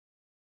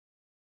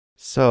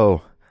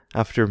So,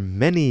 after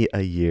many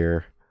a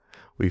year,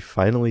 we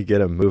finally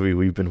get a movie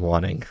we've been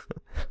wanting.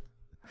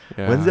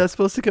 Yeah. When's that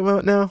supposed to come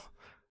out now?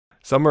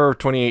 Summer of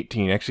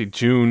 2018. Actually,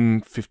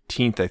 June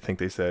 15th, I think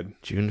they said.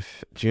 June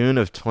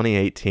of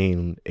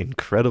 2018.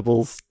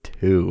 Incredibles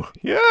 2.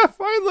 Yeah,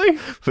 finally.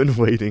 Been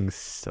waiting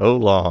so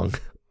long.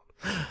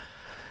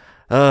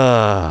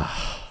 Finally.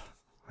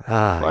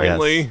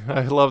 Yes.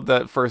 I loved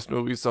that first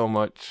movie so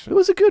much. It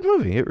was a good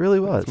movie. It really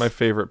was. It's my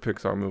favorite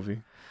Pixar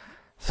movie.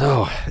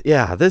 So,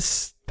 yeah,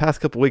 this past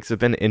couple weeks have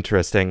been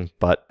interesting,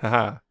 but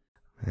Haha.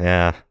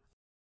 yeah.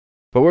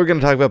 But we're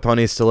going to talk about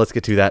ponies, so let's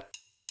get to that.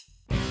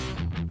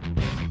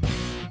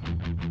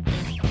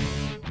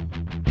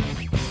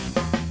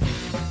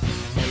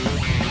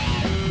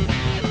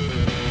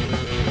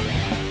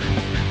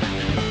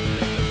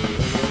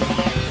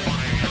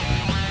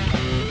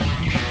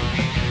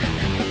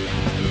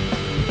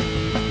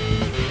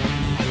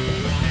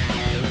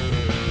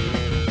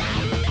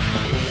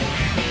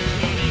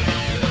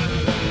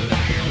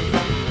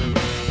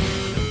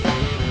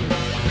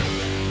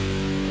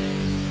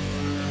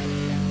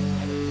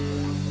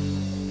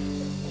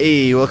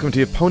 Hey, welcome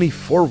to Pony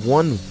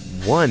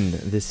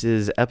 411. This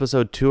is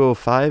episode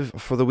 205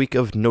 for the week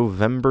of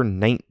November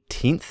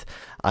 19th.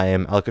 I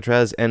am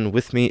Alca7raz, and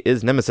with me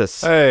is Nemesis.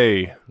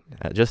 Hey.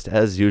 Just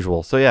as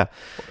usual. So yeah,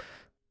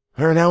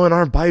 we're now in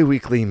our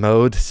bi-weekly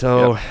mode,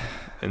 so... Yep.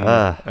 And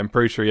I'm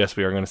pretty sure, yes,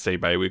 we are going to stay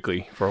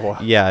bi-weekly for a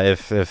while. Yeah,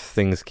 if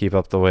things keep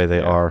up the way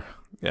they are.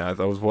 Yeah,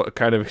 that was what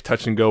kind of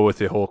touch and go with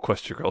the whole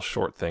Equestria Girls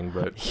short thing,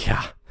 but...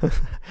 Yeah.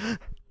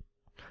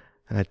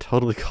 And I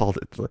totally called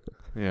it.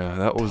 Yeah,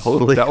 that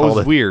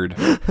was weird.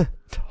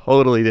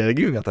 Totally did.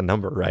 You got the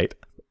number right.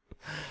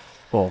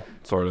 Well,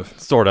 sort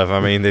of. Sort of. I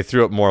mean, they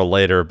threw up more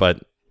later,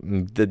 but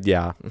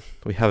yeah,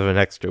 we have an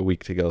extra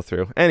week to go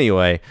through.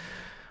 Anyway,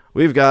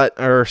 we've got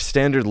our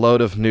standard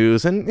load of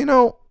news, and you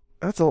know,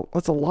 that's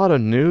a lot of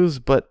news,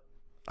 but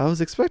I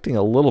was expecting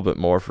a little bit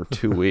more for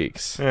 2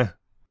 weeks. Yeah.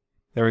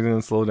 Everything's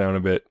going to slow down a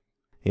bit.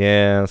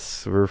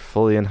 Yes, we're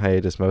fully in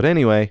hiatus mode.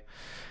 Anyway,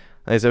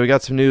 like I said, we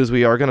got some news.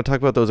 We are going to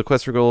talk about those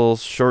Equestria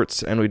Girls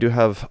shorts, and we do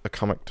have a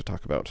comic to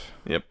talk about.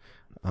 Yep.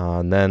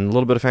 And then a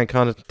little bit of fan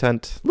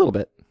content, a little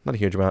bit, not a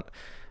huge amount.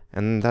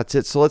 And that's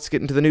it. So let's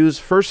get into the news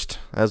first,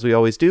 as we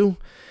always do.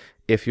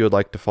 If you would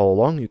like to follow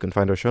along, you can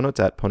find our show notes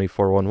at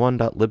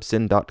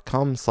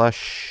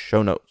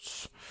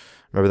pony411.libsyn.com/shownotes.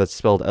 Remember, that's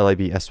spelled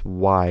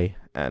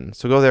Libsyn.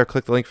 So go there,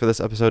 click the link for this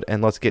episode,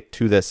 and let's get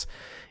to this.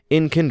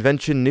 In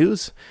convention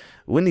news,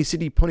 Windy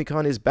City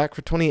PonyCon is back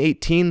for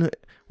 2018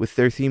 with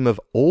their theme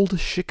of Old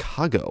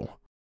Chicago.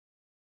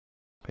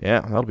 Yeah,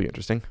 that'll be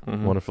interesting.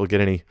 Mm-hmm. Wonder if we'll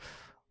get any,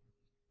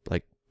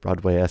 like,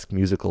 Broadway-esque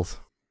musicals.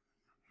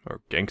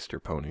 Or gangster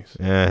ponies.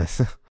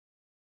 Yes.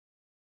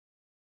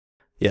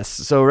 Yes,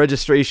 so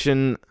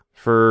registration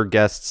for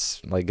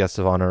guests, like guests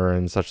of honor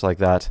and such like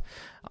that,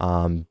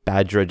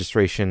 badge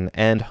registration,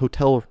 and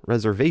hotel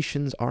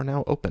reservations are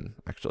now open,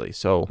 actually.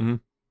 So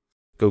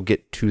go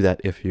get to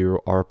that if you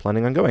are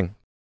planning on going.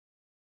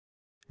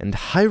 And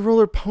High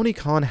Roller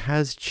PonyCon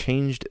has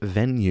changed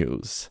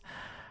venues.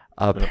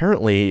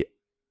 Apparently,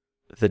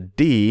 the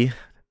D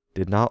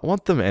did not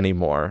want them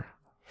anymore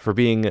for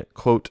being,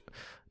 quote,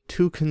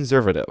 too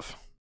conservative.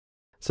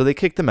 So they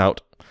kicked them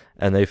out,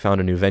 and they found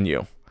a new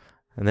venue.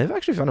 And they've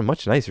actually found a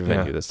much nicer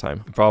venue this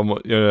time. The problem, I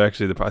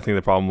think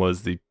the problem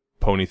was the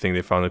pony thing.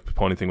 They found the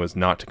pony thing was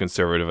not too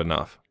conservative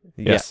enough.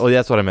 Yes. Yeah, well,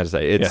 that's what I meant to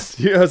say.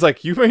 It's I was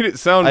like, you made it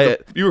sound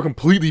you were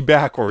completely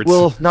backwards.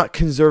 Well, not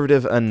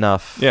conservative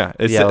enough. Yeah,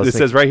 it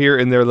says right here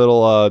in their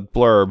little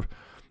blurb,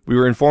 we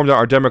were informed that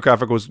our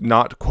demographic was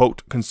not,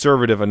 quote,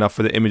 conservative enough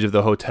for the image of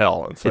the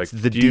hotel. It's like,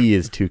 the D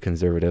is too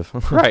conservative,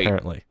 right?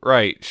 Apparently,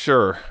 right?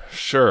 Sure.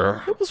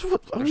 It was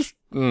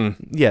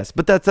yes,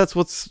 but that's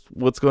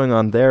what's going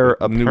on there.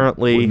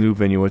 Apparently, new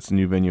venue. What's the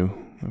new venue?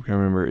 I can't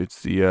remember.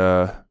 It's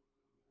the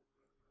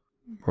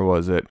where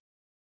was it?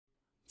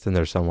 It's in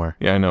there somewhere.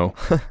 Yeah, I know.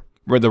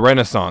 We're the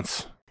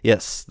Renaissance.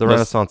 Yes, the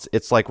Renaissance.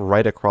 It's like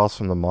right across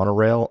from the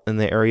monorail in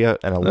the area,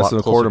 and less than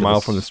a quarter mile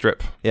from the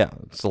strip. Yeah,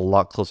 it's a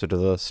lot closer to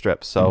the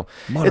strip, so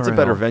it's a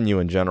better venue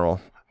in general.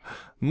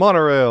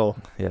 Monorail.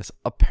 Yes,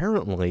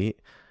 apparently,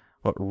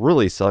 what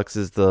really sucks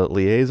is the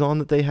liaison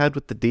that they had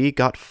with the D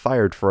got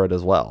fired for it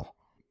as well.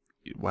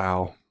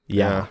 Wow.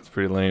 Yeah, it's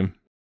pretty lame.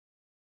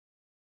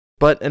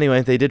 But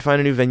anyway, they did find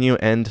a new venue,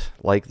 and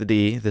like the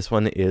D, this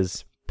one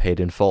is paid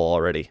in full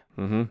already.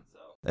 Mm-hmm.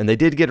 And they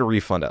did get a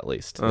refund at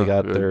least. They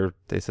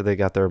They said they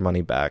got their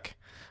money back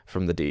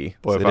from the D.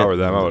 Boy, if I were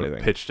them, I would have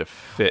pitched a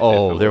fit.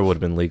 Oh, there would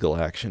have been legal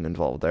action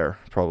involved there,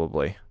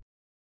 probably.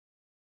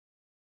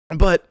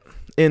 But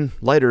in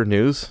lighter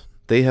news,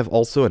 they have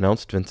also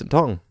announced Vincent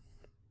Tong.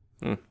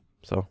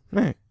 So,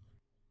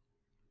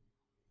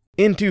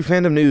 Into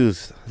fandom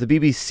news, the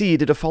BBC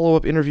did a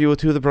follow-up interview with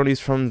two of the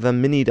bronies from the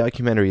mini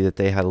documentary that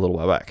they had a little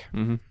while back.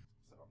 Mm-hmm.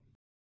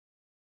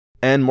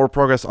 And more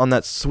progress on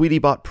that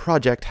SweetieBot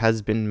project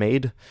has been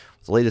made.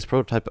 The latest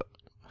prototype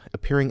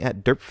appearing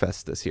at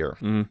Derpfest this year.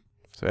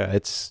 So yeah,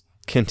 it's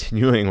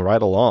continuing right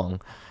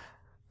along.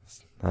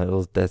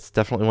 That's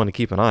definitely one to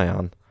keep an eye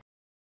on.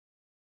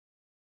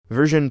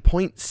 Version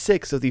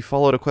 0.6 of the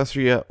Fallout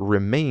Equestria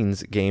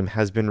Remains game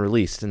has been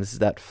released, and this is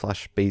that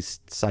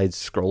flash-based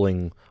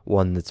side-scrolling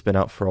one that's been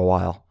out for a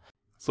while.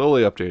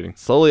 Slowly updating.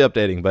 Slowly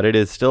updating, but it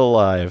is still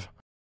alive.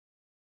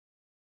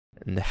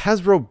 And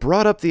Hasbro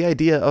brought up the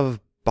idea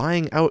of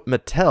buying out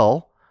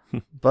Mattel,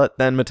 but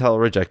then Mattel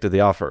rejected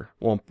the offer.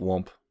 Womp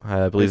womp.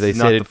 I believe It's they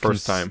not stated the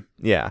first time.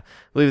 Yeah, I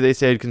believe they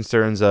stated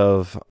concerns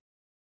of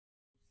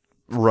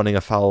running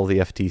afoul of the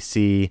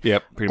FTC.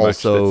 Yep, pretty much.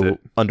 Also That's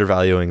it.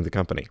 undervaluing the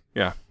company.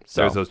 Yeah,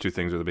 So those two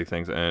things are the big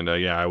things. And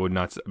yeah, I would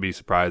not be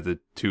surprised that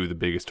two of the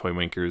biggest toy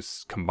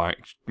makers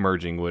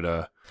merging would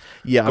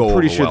yeah, go I'm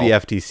pretty over sure well. the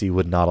FTC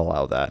would not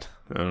allow that.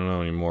 I don't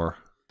know anymore.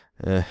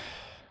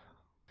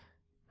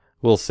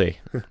 We'll see.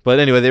 But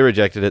anyway, they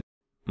rejected it.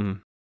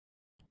 Mm.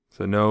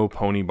 So no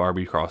Pony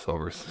Barbie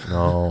crossovers.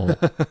 No.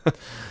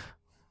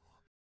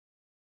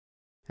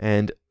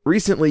 And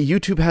recently,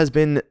 YouTube has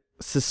been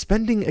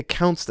suspending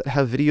accounts that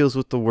have videos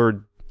with the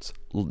words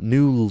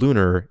New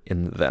Lunar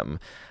in them.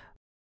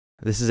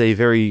 This is a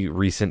very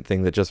recent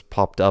thing that just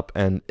popped up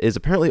and is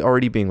apparently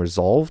already being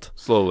resolved.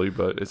 Slowly,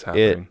 but it's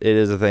happening. It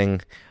is a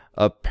thing.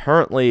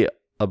 Apparently,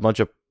 a bunch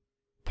of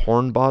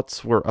porn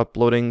bots were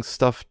uploading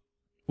stuff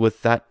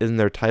with that in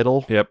their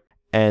title. Yep.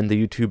 And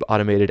the YouTube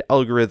automated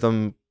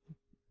algorithm,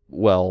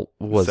 was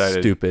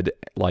Decided. stupid,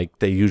 like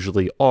they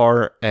usually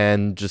are,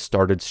 and just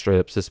started straight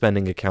up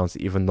suspending accounts,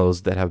 even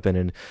those that have been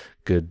in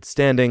good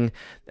standing.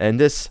 And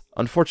this,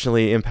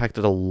 unfortunately,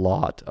 impacted a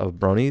lot of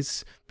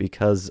bronies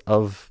because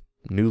of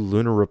New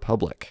Lunar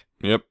Republic.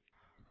 Yep.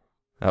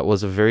 That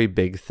was a very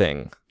big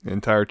thing.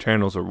 Entire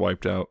channels are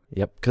wiped out.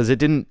 Yep, because it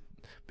didn't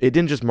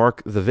just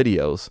mark the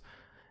videos.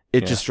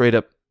 It just straight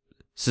up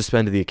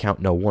suspended the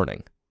account, no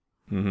warning.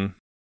 Mm-hmm.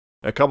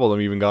 A couple of them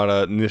even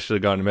initially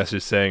got a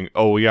message saying,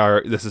 "Oh,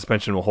 yeah, the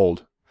suspension will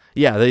hold."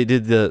 Yeah, they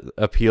did the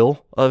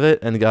appeal of it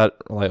and got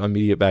like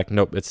immediate back.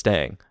 Nope, it's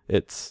staying.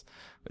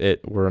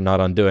 We're not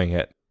undoing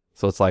it.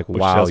 So it's like, Which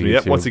wow. tells me, YouTube.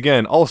 yep, once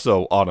again,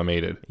 also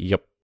automated.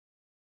 Yep.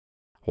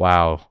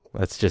 Wow,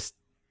 that's just.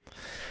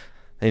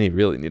 They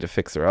really need to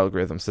fix their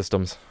algorithm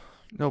systems.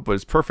 No, but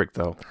it's perfect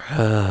though.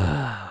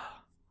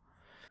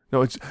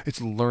 No, it's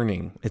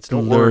learning. It's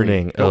Don't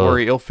learning. Worry. Don't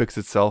worry, it'll fix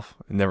itself.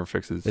 It never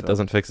fixes itself. It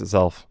doesn't fix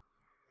itself.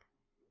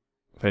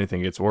 If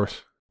anything, it gets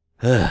worse.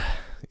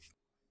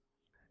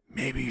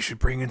 Maybe you should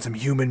bring in some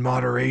human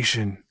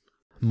moderation.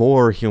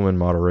 More human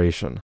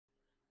moderation.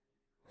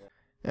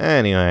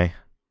 Anyway.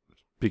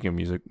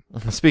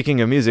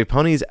 Speaking of music,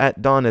 Ponies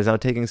at Dawn is now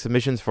taking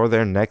submissions for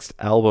their next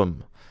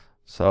album.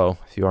 So,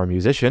 if you are a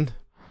musician,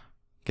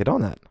 get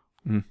on that.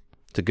 Mm.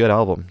 It's a good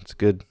album. It's a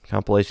good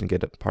compilation to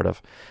get a part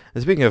of.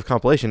 And speaking of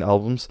compilation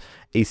albums,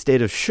 A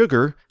State of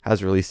Sugar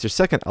has released their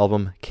second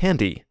album,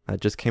 Candy.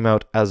 That just came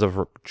out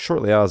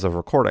shortly as of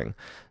recording.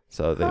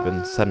 So they've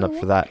been setting up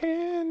for that.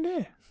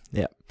 Candy.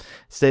 Yeah.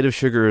 State of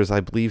Sugar is, I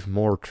believe,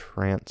 more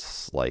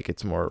trance-like.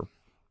 It's more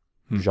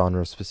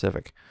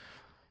genre-specific.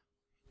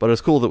 But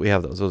it's cool that we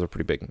have those. Those are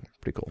pretty big and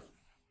pretty cool.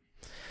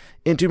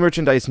 Into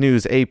merchandise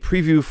news, a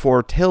preview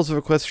for Tales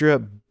of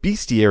Equestria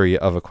Bestiary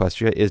of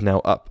Equestria is now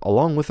up,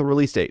 along with a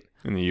release date.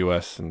 In the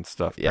U.S. and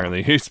stuff. Yeah.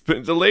 Apparently, it's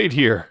been delayed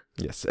here.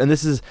 Yes, and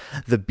this is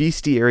the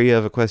Bestiary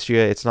of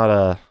Equestria. It's not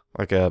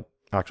a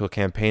actual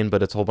campaign,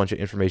 but it's a whole bunch of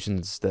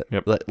information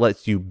that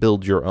lets you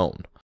build your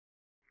own.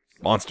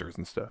 Monsters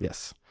and stuff.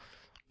 Yes.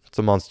 It's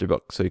a monster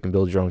book, so you can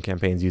build your own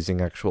campaigns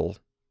using actual,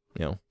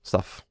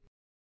 stuff.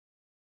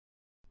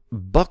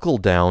 Buckle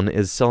Down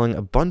is selling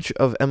a bunch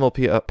of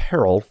MLP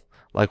apparel,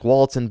 like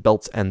wallets and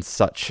belts and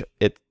such.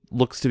 It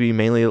looks to be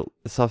mainly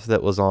stuff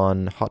that was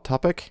on Hot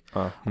Topic,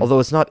 although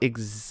it's not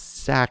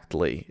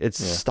exactly.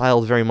 It's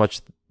styled very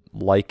much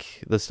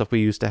like the stuff we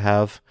used to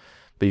have,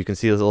 but you can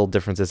see those little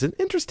differences. And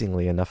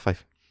interestingly enough, I'm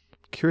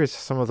curious,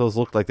 some of those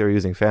look like they were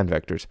using fan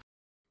vectors.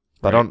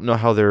 But I don't know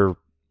how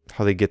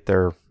they get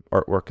their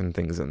artwork and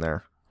things in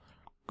there.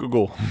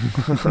 Google.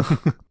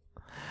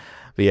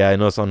 But yeah, I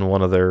noticed on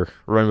one of their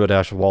Rainbow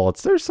Dash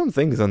wallets, there's some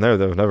things in there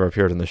that have never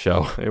appeared in the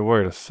show. Hey,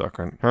 wait a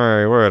second.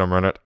 Hey, wait a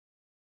minute.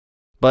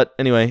 But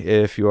anyway,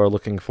 if you are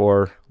looking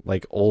for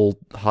like old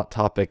Hot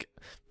Topic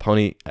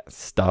pony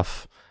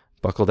stuff,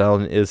 Buckle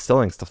Down is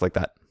selling stuff like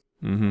that.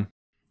 Mm-hmm.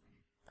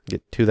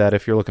 Get to that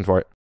if you're looking for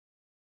it.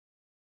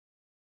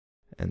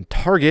 And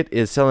Target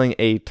is selling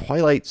a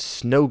Twilight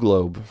Snow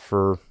Globe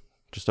for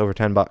just over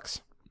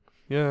 $10.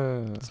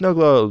 Yeah. Snow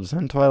globes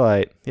and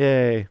Twilight.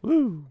 Yay.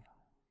 Woo.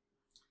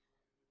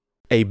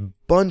 A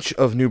bunch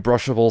of new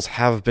brushables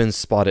have been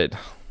spotted.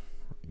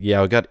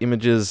 Yeah, we got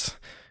images,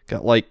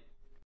 got like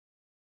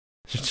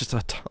just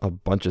a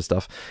bunch of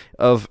stuff.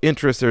 Of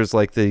interest, there's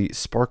like the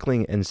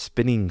sparkling and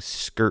spinning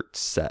skirt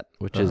set,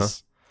 which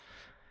is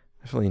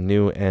definitely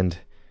new and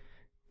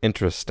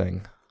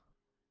interesting.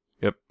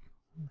 Yep.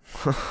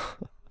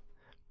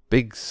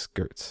 Big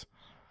skirts.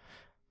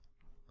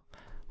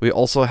 We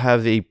also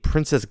have a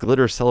Princess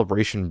Glitter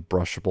Celebration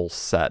brushable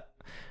set.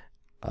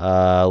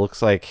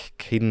 Looks like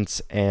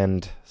Cadence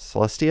and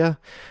Celestia.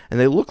 And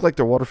they look like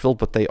they're water-filled,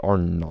 but they are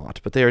not.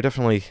 But they are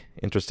definitely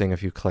interesting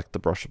if you collect the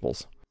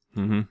brushables.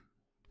 Mm-hmm.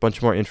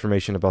 Bunch more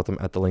information about them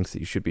at the links that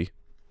you should be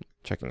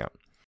checking out.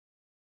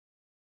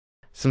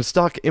 Some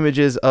stock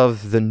images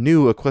of the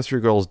new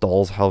Equestria Girls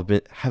dolls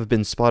have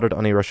been spotted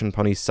on a Russian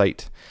pony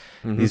site.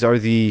 Mm-hmm. These are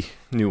the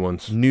new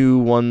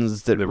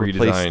ones that the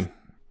replaced, redesign.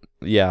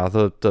 Yeah,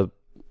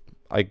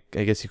 I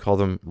guess you call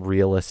them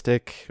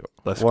realistic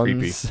Less ones.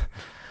 creepy.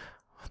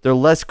 They're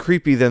less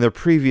creepy than their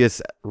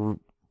previous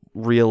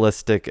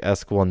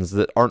realistic-esque ones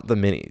that aren't the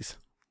minis.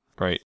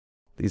 Right.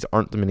 These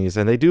aren't the minis,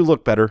 and they do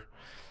look better.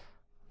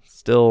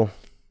 Still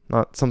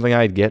not something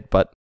I'd get,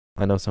 but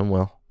I know some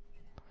will.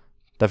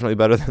 Definitely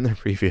better than their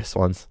previous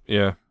ones.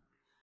 Yeah.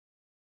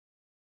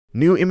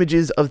 New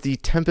images of the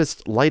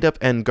Tempest, Light Up,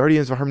 and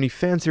Guardians of Harmony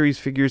fan series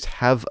figures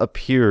have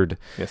appeared.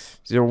 Yes.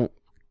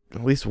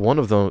 At least one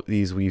of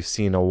these we've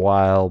seen a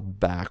while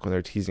back when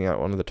they're teasing out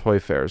one of the toy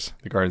fairs.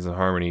 The Guardians of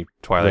Harmony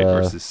Twilight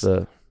versus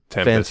the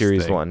Tempest fan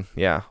series thing. one.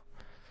 Yeah.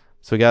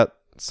 So we got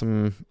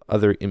some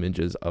other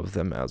images of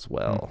them as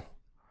well.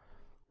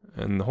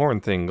 And the horn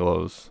thing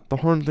glows. The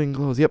horn thing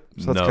glows. Yep.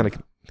 So that's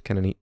Nub. kind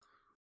of neat.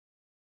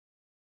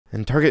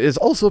 And Target is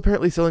also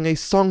apparently selling a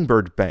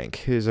Songbird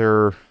bank. These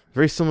are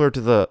very similar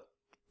to the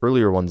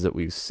earlier ones that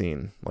we've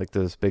seen, like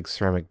those big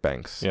ceramic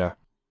banks. Yeah.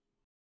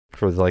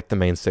 For like the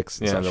main six.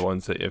 And such. The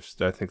ones that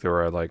I think they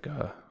were at like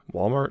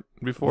Walmart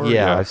before.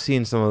 Yeah, I've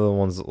seen some of the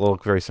ones that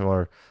look very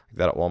similar like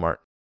that at Walmart.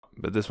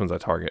 But this one's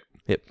at Target.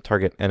 Yep,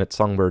 Target, and it's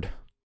Songbird.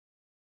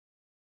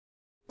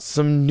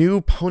 Some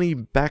new pony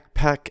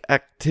backpack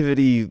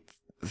activity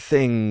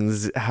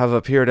things have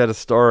appeared at a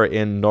store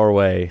in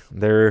Norway.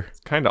 They're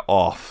kind of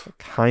off.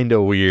 Kind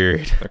of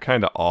weird. They're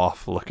kind of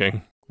off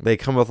looking. They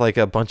come with like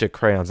a bunch of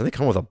crayons, and they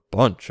come with a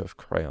bunch of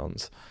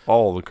crayons.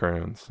 All the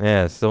crayons.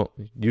 Yeah, so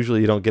usually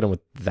you don't get them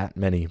with that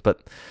many,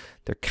 but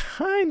they're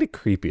kind of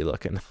creepy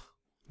looking.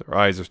 Their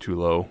eyes are too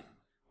low.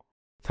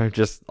 They're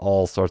just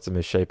all sorts of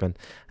misshapen.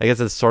 I guess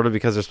it's sort of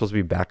because they're supposed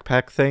to be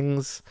backpack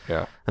things.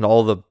 Yeah. And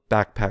all the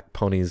backpack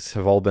ponies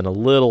have all been a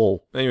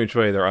little... Anyway, which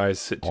way their eyes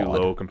sit too odd.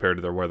 low compared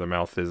to where their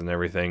mouth is and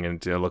everything,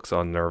 and it looks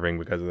unnerving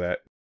because of that.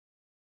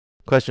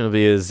 Question will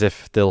be is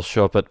if they'll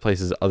show up at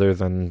places other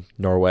than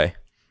Norway.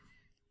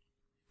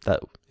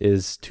 That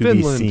is to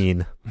Finland. be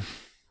seen.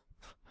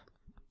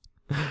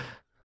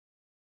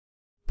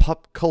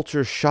 Pop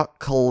Culture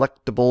Shock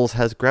Collectibles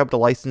has grabbed a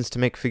license to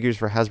make figures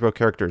for Hasbro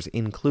characters,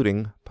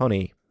 including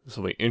Pony. This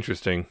will be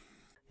interesting.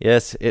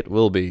 Yes, it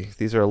will be.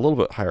 These are a little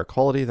bit higher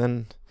quality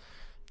than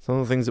some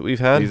of the things that we've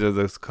had. These are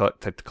those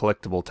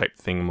collectible type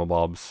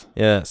thingamabobs.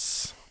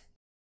 Yes.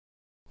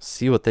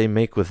 See what they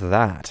make with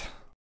that.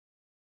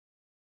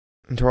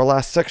 Into our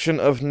last section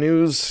of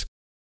news.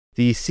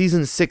 The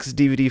Season 6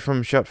 DVD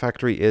from Shout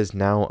Factory is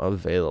now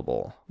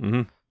available.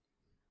 Mm-hmm.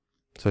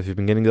 So if you've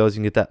been getting those, you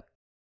can get that.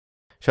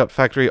 Shout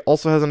Factory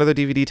also has another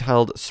DVD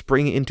titled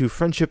Spring into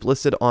Friendship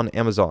listed on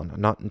Amazon.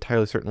 I'm not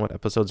entirely certain what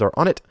episodes are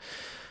on it,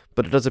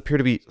 but it does appear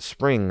to be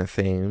spring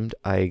themed,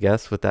 I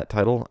guess, with that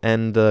title.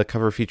 And the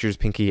cover features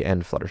Pinky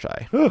and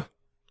Fluttershy.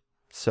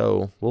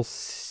 So we'll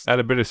add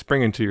a bit of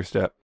spring into your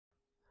step.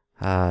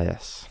 Ah,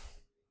 yes.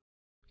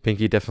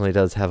 Pinky definitely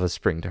does have a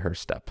spring to her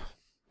step.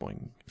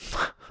 Boing.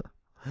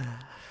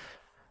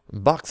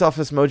 Box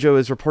Office Mojo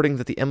is reporting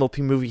that the MLP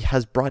movie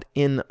has brought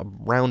in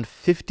around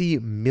 $50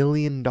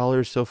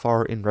 million so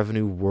far in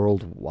revenue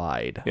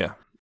worldwide. Yeah.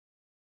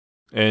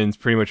 And it's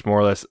pretty much more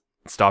or less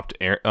stopped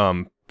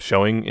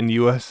showing in the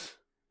U.S.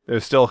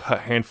 There's still a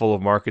handful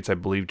of markets. I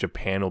believe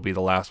Japan will be the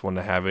last one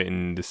to have it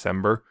in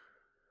December.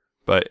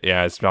 But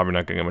yeah, it's probably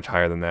not going to get much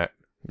higher than that.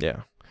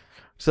 Yeah.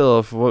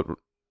 So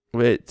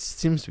it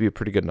seems to be a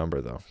pretty good number,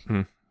 though.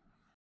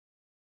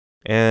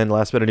 And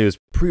last bit of news,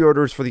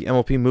 pre-orders for the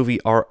MLP movie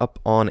are up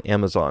on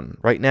Amazon.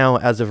 Right now,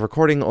 as of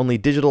recording, only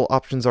digital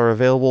options are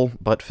available,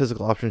 but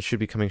physical options should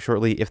be coming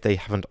shortly if they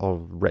haven't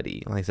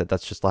already. Like I said,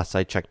 that's just last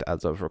I checked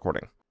as of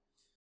recording.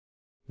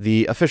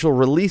 The official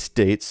release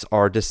dates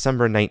are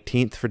December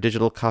 19th for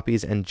digital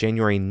copies and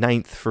January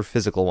 9th for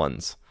physical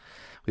ones.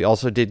 We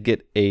also did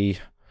get a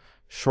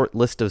short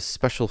list of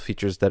special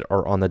features that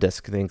are on the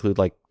disc. They include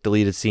like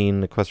deleted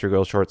scene, Equestria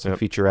Girls shorts, and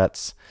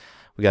featurettes.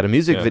 We got a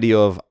music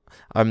video of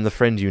I'm the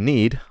Friend You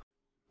Need,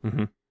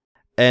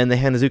 and the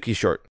Hanazuki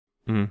short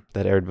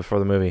that aired before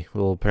the movie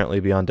will apparently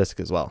be on disc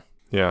as well.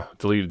 Yeah,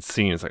 deleted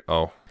scene. It's like,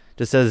 oh.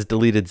 Just says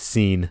deleted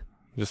scene.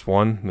 Just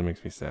one? That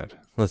makes me sad.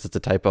 Unless it's a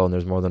typo and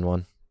there's more than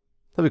one.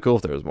 That'd be cool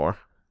if there was more.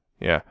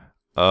 Yeah.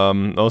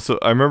 Also,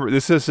 I remember,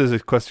 this is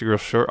Equestria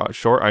Girls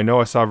short. I know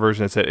I saw a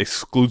version that said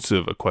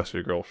exclusive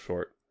Equestria Girls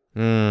short.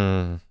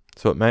 So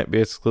it might be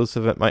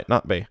exclusive, it might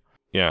not be.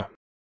 Yeah.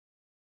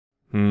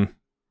 It'll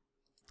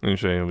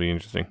be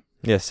interesting.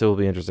 Yes, it will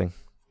be interesting.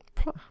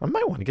 I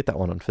might want to get that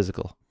one on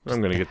physical.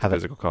 I'm going to get the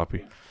physical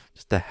copy.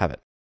 Just to have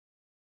it.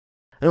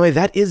 Anyway,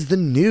 that is the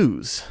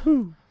news.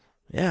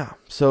 Yeah,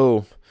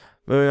 so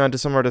moving on to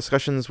some of our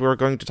discussions, we're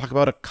going to talk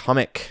about a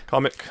comic.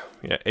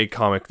 Yeah, a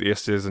comic.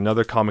 Yes, there's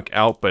another comic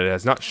out, but it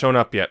has not shown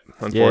up yet,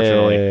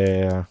 unfortunately.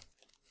 Yeah.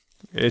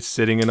 It's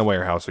sitting in a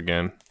warehouse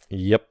again.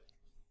 Yep.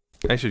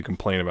 I should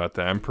complain about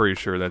that. I'm pretty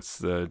sure that's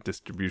the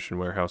distribution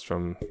warehouse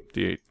from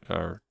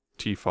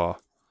TFA.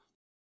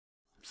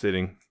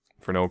 Sitting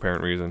for no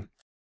apparent reason.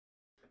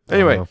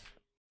 Anyway,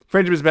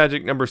 Friendship is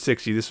Magic number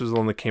 60. This was the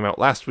one that came out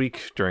last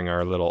week during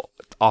our little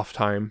off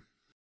time.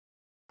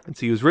 And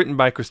so he was written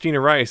by Christina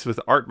Rice with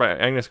art by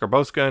Agnes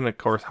Garboska and, of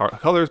course,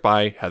 colors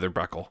by Heather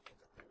Breckel.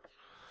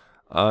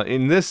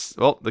 In this,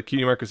 well, the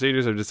Cutie Mark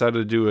Crusaders have decided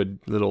to do a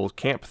little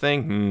camp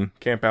thing.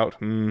 Camp out.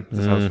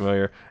 This sounds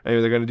familiar. Anyway,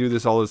 they're going to do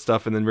all this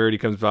stuff, and then Rarity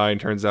comes by and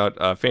turns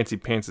out Fancy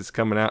Pants is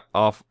coming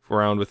off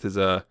around with his,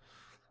 I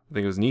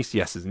think it was niece.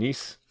 Yes, his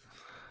niece.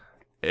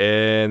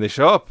 And they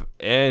show up,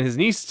 and his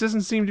niece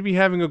doesn't seem to be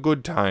having a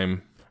good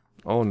time.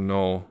 Oh,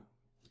 no.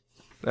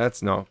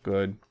 That's not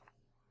good.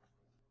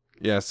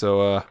 Yeah,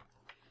 so,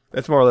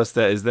 that's more or less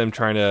that is them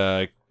trying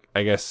to,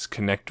 I guess,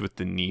 connect with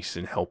the niece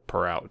and help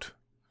her out.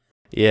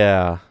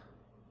 Yeah.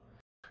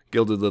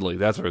 Gilded Lily,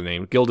 that's her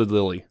name. Gilded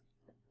Lily.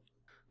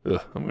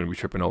 Ugh, I'm going to be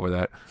tripping over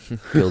that.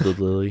 Gilded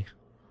Lily.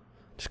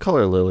 Just call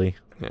her Lily.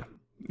 Yeah.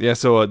 Yeah,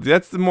 so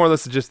that's more or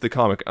less just the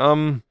comic.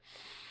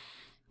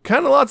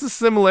 Kind of lots of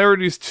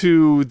similarities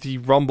to the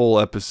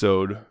Rumble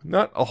episode.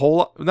 Not a whole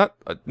lot,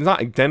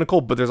 not identical,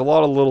 but there's a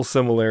lot of little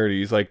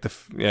similarities like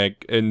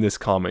in this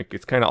comic.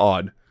 It's kind of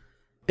odd.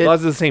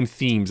 Lots of the same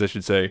themes, I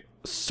should say.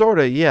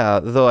 Sorta, yeah.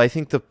 Though I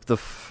think the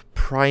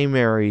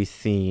primary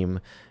theme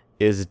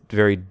is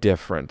very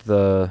different.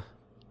 The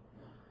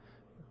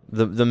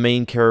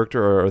main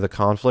character or the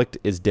conflict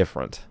is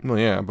different. Well,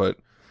 yeah, but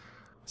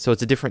so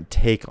it's a different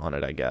take on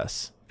it, I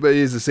guess. But it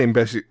is the same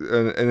basic,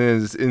 and it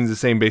is in the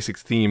same basic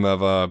theme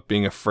of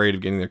being afraid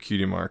of getting their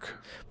cutie mark.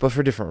 But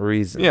for different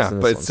reasons. Yeah,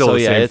 but it's still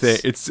the same thing.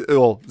 It's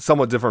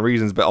somewhat different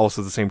reasons, but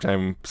also at the same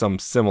time some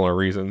similar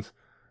reasons.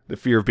 The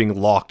fear of being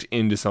locked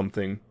into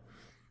something.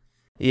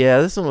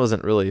 Yeah, this one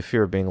wasn't really a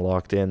fear of being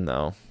locked in,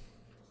 though.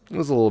 It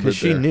was a little bit because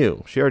she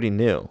knew. She already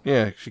knew.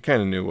 Yeah, she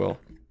kind of knew, well.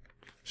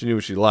 She knew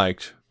what she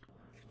liked.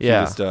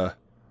 Yeah. She just,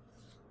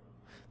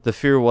 the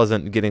fear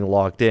wasn't getting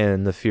locked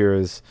in. The fear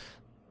is,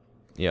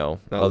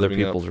 other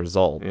people's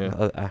result.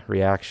 Yeah.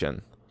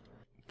 Reaction.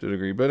 To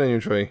agree, but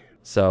anyway.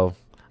 So,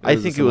 I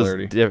think it was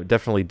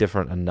definitely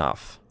different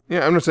enough.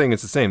 Yeah, I'm not saying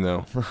it's the same,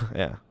 though.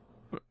 Yeah.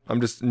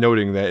 I'm just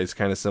noting that it's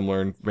kind of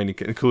similar,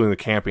 including the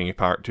camping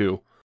part,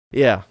 too.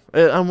 Yeah.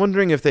 I'm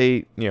wondering if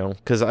they,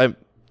 because the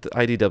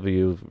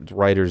IDW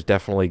writers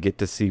definitely get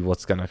to see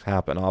what's going to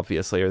happen,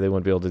 obviously, or they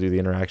wouldn't be able to do the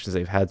interactions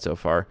they've had so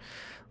far.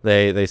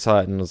 They saw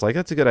it and was like,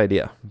 that's a good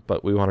idea,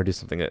 but we want to do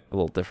something a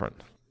little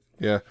different.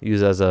 Yeah.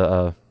 Use as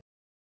a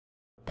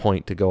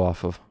point to go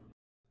off of.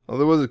 Well,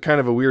 there was kind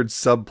of a weird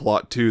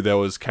subplot, too, that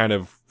was kind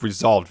of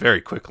resolved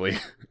very quickly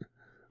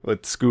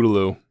with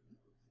Scootaloo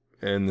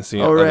and the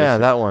scene. Oh, yeah,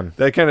 that one.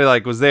 That kind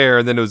of was there,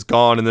 and then it was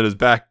gone, and then it was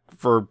back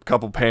for a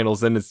couple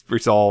panels, then it's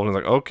resolved, and I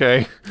was like,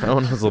 okay. That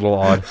one was a little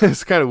odd.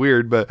 It's kind of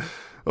weird, but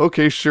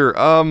okay, sure.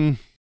 Yeah,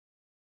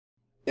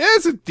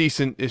 it's a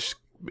decent-ish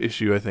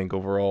issue, I think,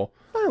 overall.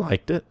 I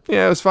liked it.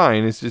 Yeah, it was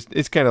fine.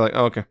 It's kind of like,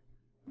 oh, okay.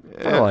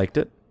 Yeah. I liked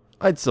it.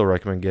 I'd still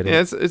recommend getting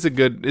it. Yeah,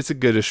 it's a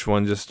goodish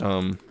one, just,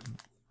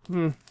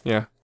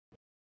 yeah.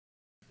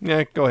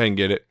 Yeah, go ahead and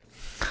get it.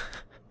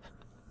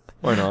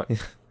 Why not?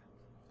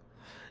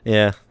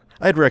 Yeah,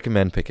 I'd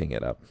recommend picking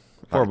it up.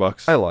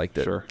 $4. I liked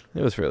it. Sure.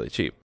 It was fairly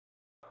cheap.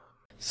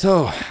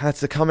 So, that's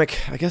the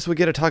comic. I guess we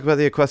get to talk about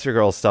the Equestria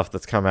Girls stuff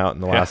that's come out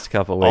in the last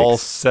couple of weeks. All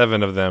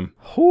 7 of them.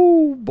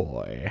 Oh,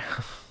 boy.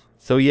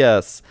 So,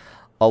 yes,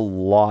 a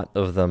lot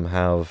of them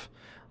have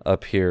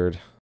appeared.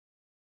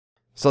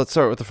 So, let's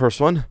start with the first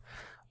one.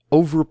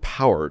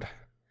 Overpowered.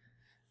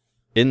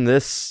 In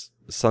this,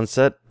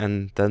 Sunset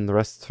and then the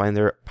rest find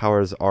their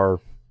powers are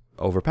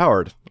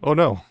overpowered. Oh,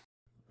 no.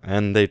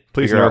 And they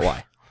figure out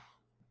why.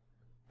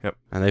 Yep.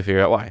 And they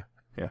figure out why.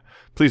 Yeah.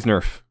 Please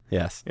nerf.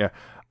 Yes. Yeah.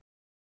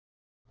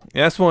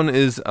 Yeah, this one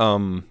is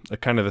a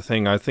kind of a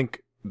thing. I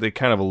think they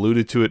kind of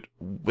alluded to it.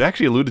 We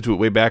actually alluded to it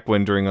way back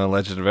when during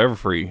Legend of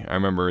Everfree. I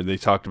remember they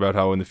talked about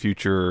how in the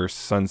future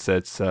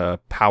Sunset's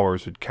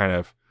powers would kind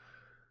of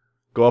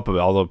go up a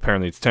bit, although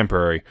apparently it's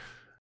temporary.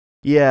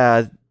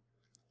 Yeah.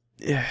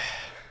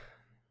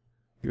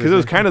 Because it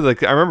was kind of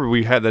like, I remember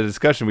we had that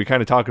discussion, we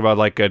kind of talked about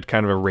like a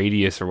kind of a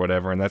radius or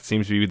whatever, and that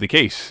seems to be the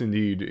case,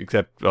 indeed,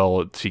 except,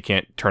 well, she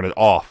can't turn it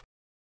off.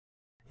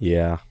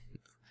 Yeah.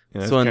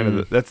 That's,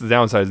 that's the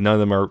downside, none of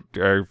them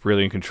are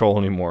really in control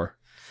anymore.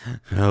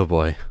 Oh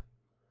boy.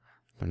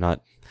 They're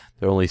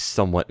only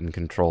somewhat in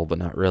control, but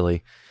not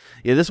really.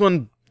 Yeah, this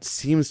one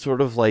seems sort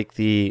of like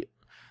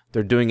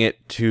they're doing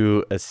it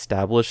to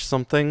establish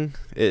something.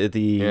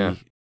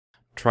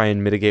 Try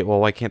and mitigate, well,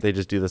 why can't they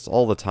just do this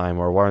all the time?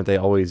 Or why aren't they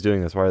always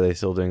doing this? Why are they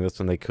still doing this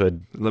when they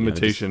could?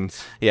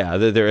 Limitations.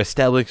 They're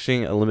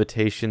establishing a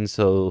limitation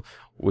so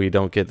we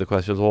don't get the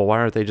questions, well, why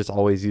aren't they just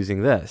always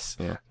using this?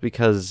 Yeah.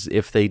 Because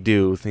if they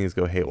do, things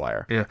go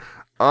haywire. Yeah.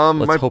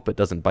 Let's hope it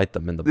doesn't bite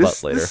them in the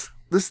butt later.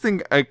 This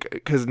thing,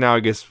 because now I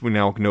guess we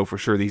now know for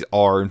sure these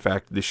are, in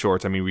fact, the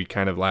shorts. I mean, we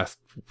kind of last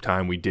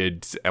time we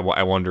did,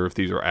 I wonder if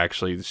these are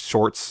actually the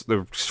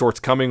shorts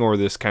coming, or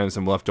this kind of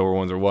some leftover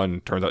ones or one.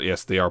 Turns out,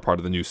 yes, they are part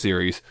of the new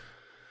series.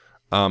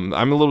 I'm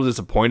a little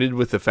disappointed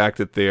with the fact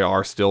that they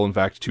are still, in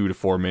fact, 2 to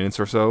 4 minutes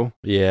or so.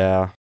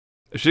 Yeah.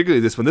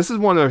 Particularly this one. This is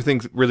one of the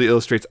things that really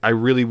illustrates, I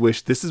really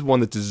wish, this is one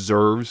that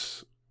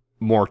deserves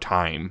more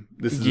time.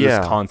 This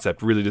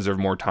concept really deserved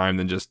more time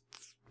than just,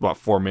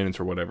 4 minutes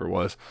or whatever it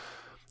was.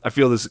 I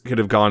feel this could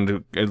have gone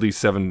to at least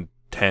 7,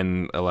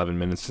 10, 11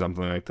 minutes or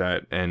something like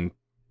that. And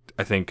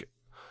I think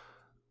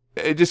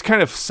it just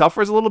kind of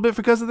suffers a little bit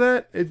because of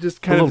that. It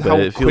just kind of how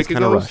it feels quick it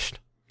kind of goes. rushed.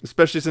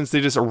 Especially since they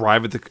just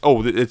arrive at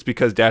it's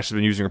because Dash has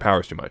been using her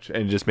powers too much.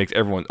 And it just makes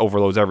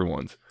overloads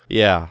everyone's.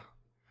 Yeah.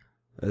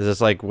 It's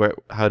just like,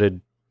 how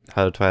did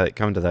Twilight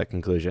come to that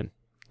conclusion?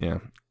 Yeah.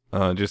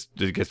 Just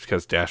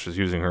because Dash was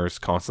using hers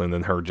constantly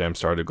and then her gem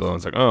started glowing.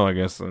 It's like, oh, I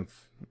guess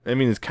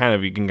it's kind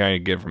of, you can kind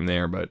of get from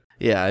there, but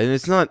yeah, and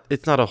it's not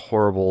a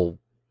horrible.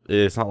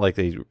 It's not like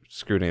they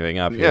screwed anything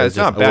up. Yeah, it's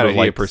not bad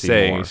idea per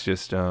se. It's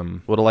just would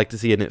have liked to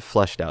see it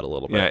fleshed out a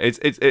little bit.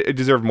 Yeah, it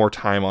deserved more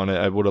time on it.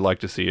 I would have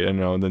liked to see it, and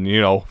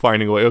then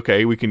finding a way.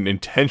 Okay, we can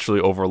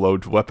intentionally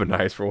overload to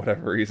weaponize for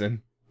whatever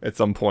reason at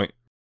some point.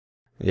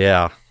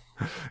 Yeah.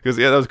 Because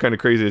that was kind of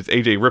crazy. It's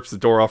AJ rips the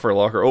door off her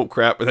locker. Oh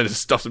crap! And then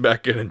just stuffs it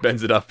back in and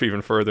bends it up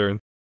even further.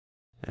 And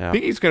yeah. I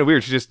think it's kind of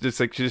weird. She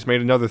just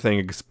made another thing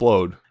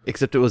explode.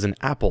 Except it was an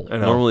apple.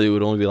 Normally it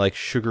would only be like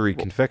sugary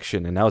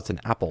confection, and now it's an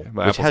apple,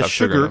 which has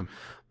sugar,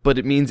 but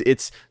it means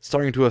it's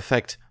starting to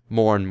affect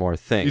more and more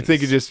things. You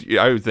think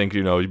I would think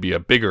it'd be a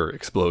bigger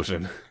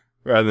explosion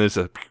rather than just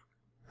a.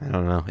 I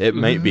don't know. It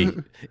might be.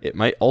 It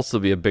might also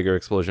be a bigger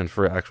explosion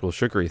for actual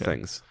sugary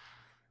things.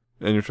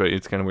 And you're right,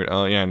 it's kind of weird.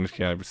 Oh yeah,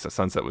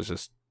 Sunset was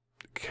just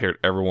cared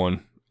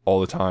everyone all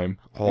the time,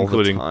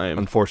 including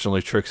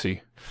unfortunately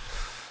Trixie.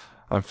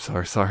 I'm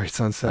sorry,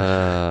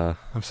 Sunset.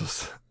 I'm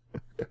so.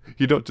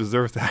 You don't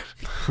deserve that.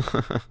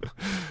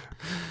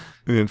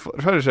 And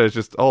Fluttershy is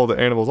just all the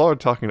animals all are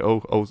talking.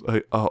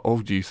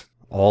 Oh, geez.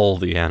 All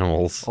the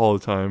animals, all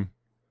the time.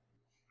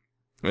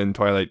 And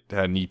Twilight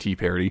had an ET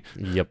parody.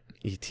 Yep,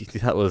 ET.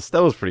 That was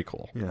pretty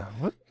cool. Yeah.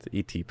 What? The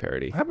ET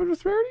parody. What happened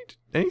with parody?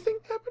 Anything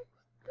happen?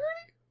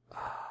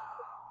 Parody?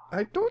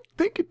 I don't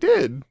think it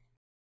did.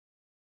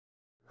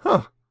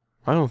 Huh.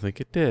 I don't think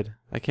it did.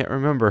 I can't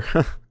remember.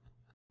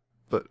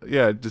 But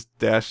yeah, just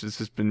Dash has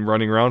just been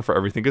running around for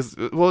everything because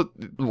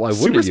why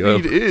super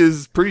speed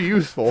is pretty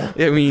useful.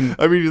 I mean,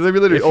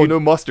 literally, no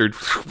mustard.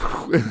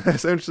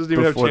 Essentially doesn't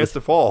even have a chance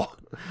to fall.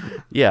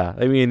 Yeah,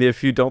 I mean,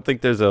 if you don't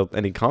think there's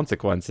any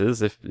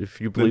consequences,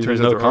 if you believe there's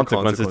no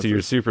consequences to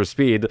your super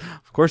speed,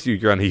 of course you're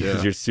going to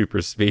use your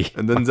super speed.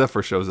 And then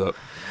Zephyr shows up.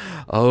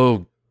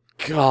 Oh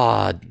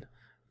God!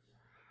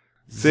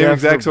 Same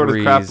exact sort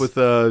of crap with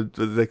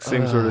the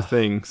same sort of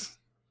things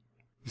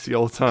you see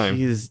all the time.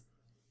 He's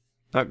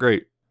not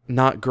great.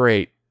 Not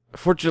great.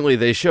 Fortunately,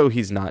 they show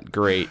he's not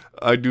great.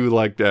 I do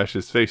like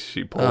Dash's face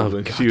she pulled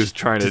when she was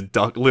trying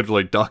to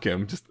literally duck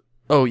him. Just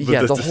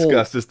yeah, the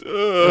disgust.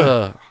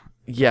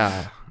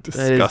 Yeah,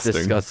 disgusting. That is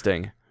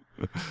disgusting.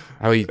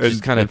 How he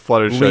just kind of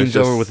leans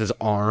over with his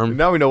arm.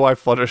 Now we know why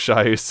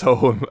Fluttershy is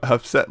so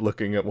upset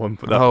looking at one.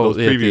 Those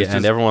previews,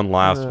 and everyone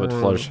laughs, but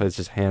Fluttershy's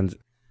just hands.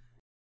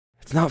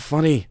 It's not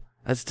funny.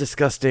 That's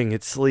disgusting.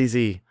 It's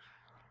sleazy.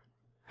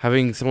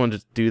 Having someone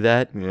just do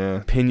that,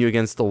 pin you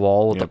against the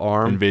wall with the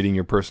arm, invading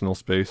your personal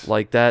space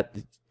like that,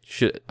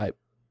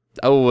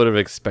 I would have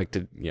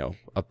expected,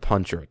 a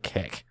punch or a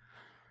kick,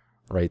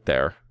 right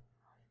there.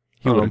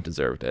 He would have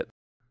deserved it,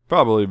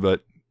 probably.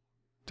 But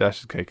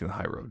Dash is taking the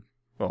high road.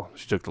 Well,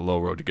 she took the low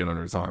road to get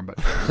under his arm, but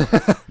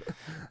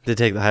they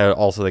take the high road.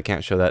 Also, they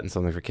can't show that in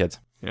something for kids.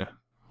 Yeah,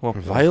 well,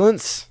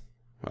 violence.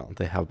 Well,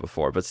 they have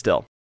before, but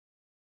still,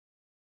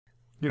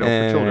 for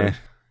children.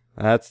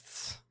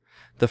 That's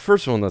the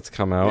first one that's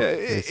come out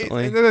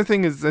recently. And the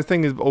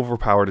thing is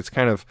overpowered.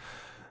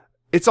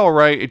 It's all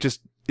right.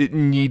 It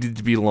needed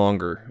to be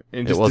longer.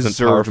 It just wasn't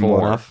deserved powerful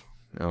more. enough.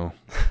 No,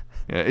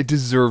 it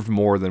deserved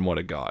more than what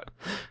it got.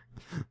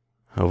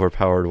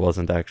 Overpowered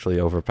wasn't actually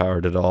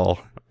overpowered at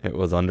all. It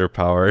was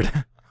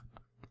underpowered.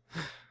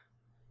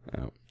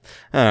 All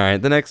right,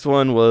 the next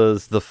one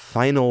was the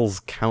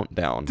Finals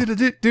Countdown.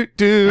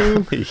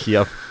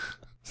 Yep,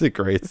 it's a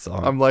great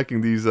song. I'm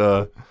liking these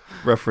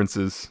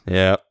references.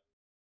 Yeah.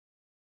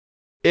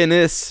 In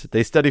this,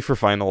 they study for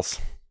finals.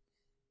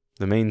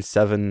 The main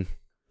 7,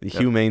 the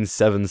humane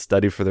 7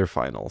 study for their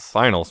finals.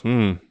 Finals.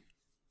 That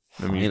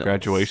means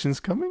graduation's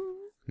coming?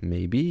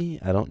 Maybe.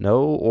 I don't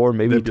know. Or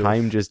maybe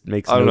time just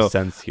makes no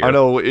sense here. I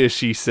know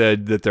she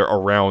said that they're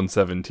around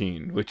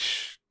 17,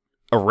 which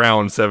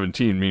around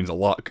 17 means a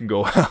lot can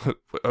go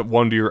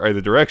one to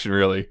either direction,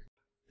 really.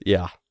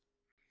 Yeah.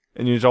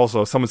 And you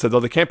also, someone said,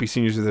 they can't be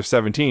seniors if they're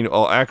 17.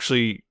 Well,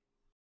 actually,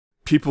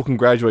 people can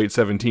graduate at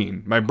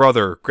 17. My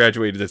brother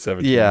graduated at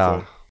 17.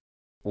 Yeah.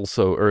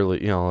 Also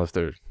early, if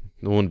it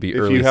wouldn't be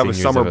early. If you have a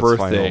summer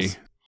birthday, finals.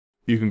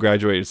 You can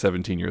graduate at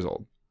 17 years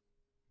old.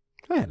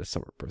 I had a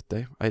summer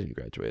birthday. I didn't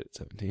graduate at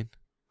 17.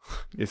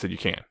 You said you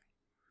can.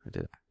 I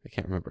did. I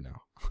can't remember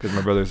now. Because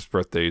my brother's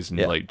birthday is in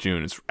late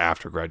June. It's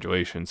after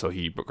graduation, so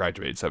he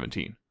graduated at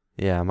 17.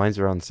 Yeah, mine's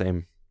around the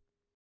same.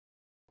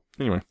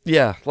 Anyway.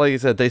 Yeah, like I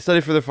said, they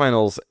study for their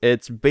finals.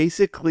 It's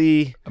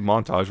basically a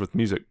montage with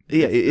music.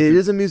 Yeah, it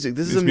is a music.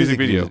 This is a music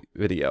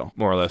video.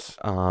 More or less.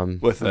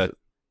 With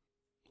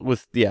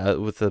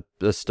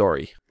the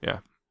story. Yeah.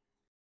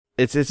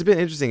 it's been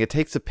interesting. It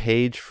takes a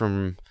page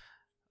from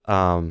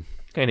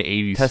Kind of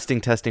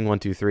 80s. testing 1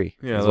 2 3.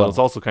 Yeah, as well. it's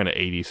also kind of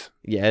 80s.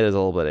 Yeah, it is a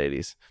little bit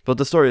 80s. But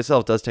the story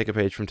itself does take a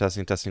page from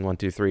testing 1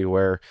 2 3,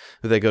 where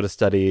they go to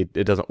study,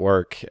 it doesn't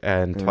work,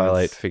 and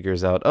Twilight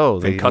figures out,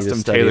 they need to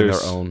study in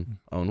their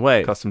own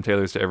way. Custom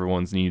tailors to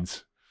everyone's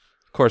needs.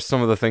 Of course,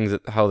 some of the things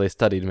how they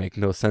studied make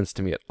no sense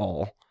to me at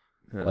all.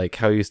 Yeah. Like,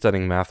 how are you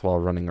studying math while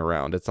running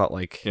around? It's not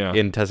like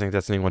in testing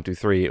 1 2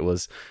 3, it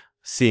was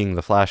seeing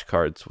the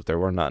flashcards. There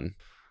were none.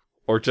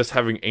 Or just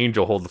having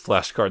Angel hold the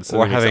flashcards, so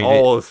Or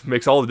it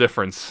makes all the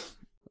difference.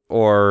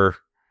 Or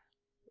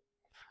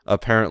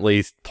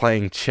apparently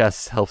playing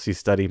chess helps you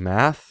study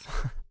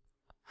math.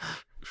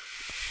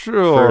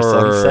 Sure.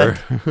 For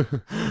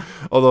Sunset.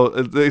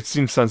 Although it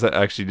seems Sunset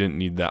actually didn't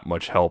need that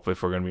much help,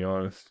 if we're going to be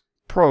honest.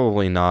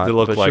 Probably not,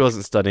 but like, she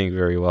wasn't studying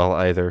very well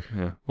either.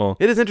 Yeah, well,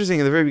 it is interesting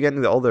in the very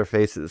beginning, all their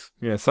faces.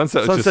 Yeah,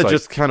 Sunset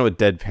just kind of a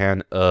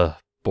deadpan,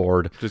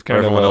 bored. Just kind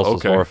everyone of else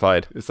was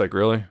horrified. It's like,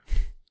 really?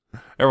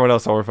 Everyone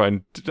else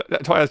horrified.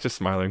 Twilight's just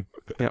smiling.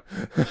 Yeah.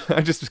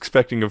 I'm just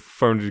expecting a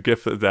phone to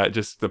gift that,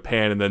 just the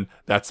pan, and then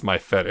that's my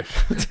fetish.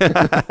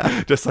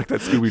 Just like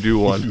that Scooby-Doo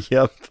one.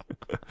 Yep.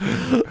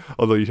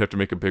 Although you'd have to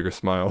make a bigger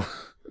smile.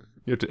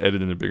 You have to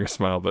edit in a bigger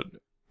smile, but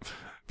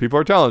people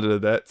are talented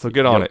at that, so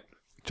get on it.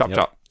 Chop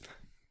chop.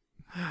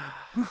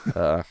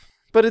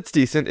 But it's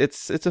decent.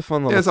 It's a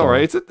fun little. Yeah, it's song. all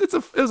right. It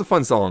was a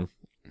fun song.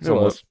 It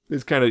was.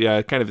 It's kind of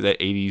that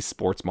 80s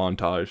sports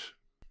montage,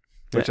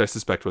 which I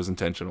suspect was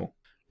intentional.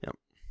 Yep.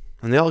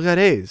 And they all got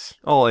A's.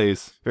 All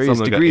A's. Various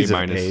degrees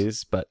of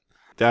A's, but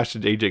Dash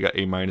and AJ got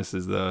A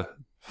minuses.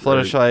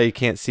 Fluttershy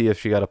can't see if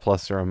she got a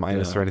plus or a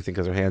minus or anything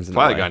because her hands in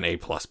Twilight the way. got an A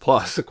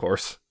plus, of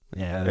course.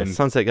 Yeah, and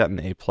Sunset got an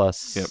A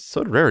plus. Yep.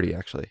 So did Rarity,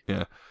 actually.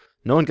 Yeah.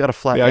 No one got a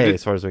flat A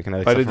as far as we can.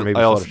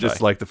 I also just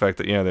like the fact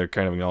that they're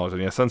kind of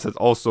acknowledging. Yeah, Sunset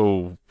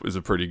also is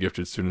a pretty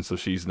gifted student, so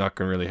she's not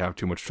going to really have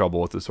too much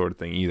trouble with this sort of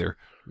thing either.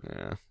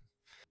 Yeah,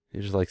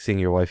 you just like seeing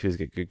your waifus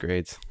get good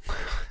grades.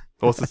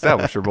 Well, it's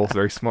established they're both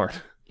very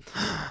smart.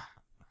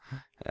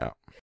 Yeah.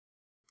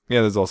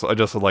 Yeah, there's also I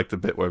just like the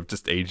bit where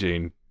just AJ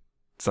and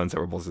Sunset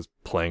were both just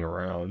playing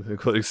around,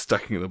 including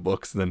stucking the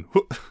books, and then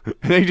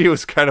and AJ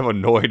was kind of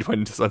annoyed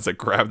when Sunset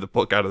grabbed the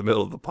book out of the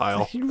middle of the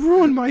pile. You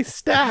ruined my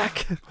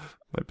stack.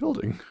 My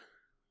building.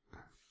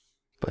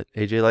 But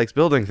AJ likes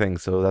building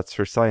things, so that's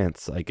her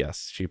science, I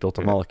guess. She built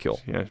a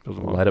molecule. Yeah, she built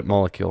a molecule. Light up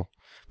molecule.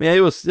 Yeah,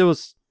 it was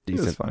decent. It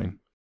was fine.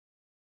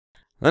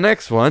 The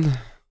next one.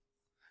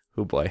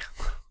 Oh boy.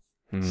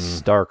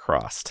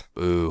 Star-Crossed.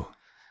 Boo.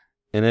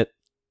 In it,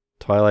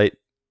 Twilight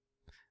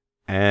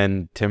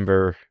and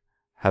Timber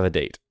have a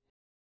date.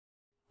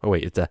 Oh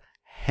wait, it's a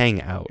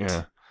hangout.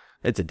 Yeah.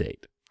 It's a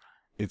date.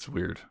 It's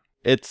weird.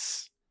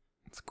 It's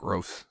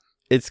gross.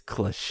 It's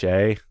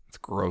cliche. It's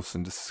gross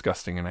and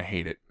disgusting, and I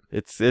hate it.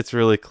 It's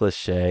really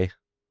cliche.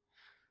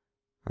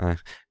 I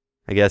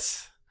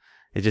guess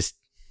it just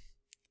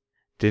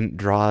didn't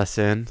draw us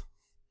in.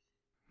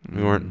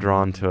 We weren't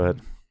drawn to it.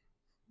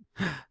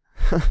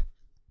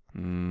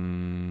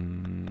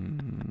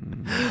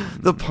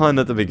 The pun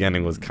at the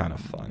beginning was kind of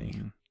funny.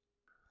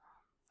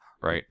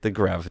 Right. The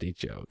gravity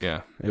joke.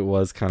 Yeah. It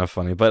was kind of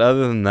funny. But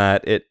other than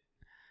that,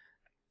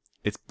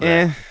 it's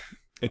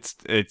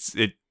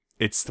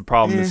the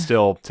problem is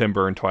still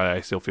Timber and Twilight,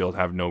 I still feel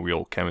have no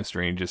real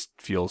chemistry and just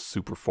feels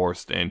super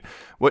forced. And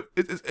what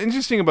is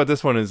interesting about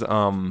this one is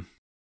the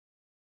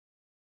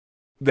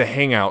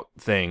hangout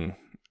thing.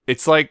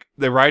 It's like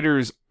the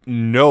writers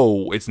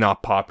know it's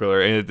not popular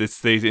and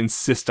they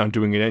insist on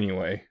doing it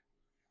anyway.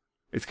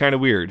 It's kind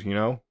of weird, you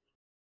know?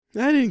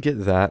 I didn't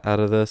get that out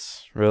of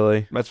this,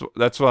 really. That's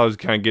what I was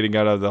kind of getting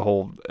out of the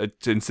whole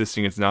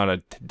insisting it's not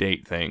a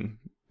date thing.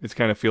 It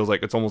kind of feels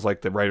like it's almost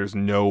like the writers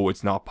know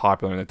it's not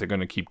popular and that they're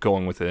going to keep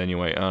going with it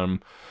anyway. The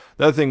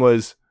other thing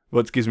was,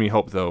 what gives me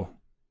hope though,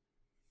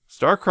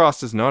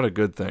 Star-Crossed is not a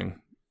good thing.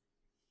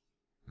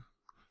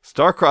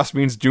 Star-Crossed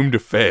means doomed to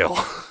fail.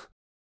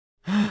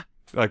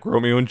 Like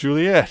Romeo and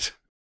Juliet.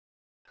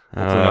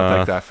 Hopefully not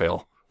like that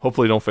fail.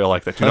 Hopefully don't fail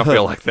like that. Do not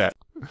fail like that.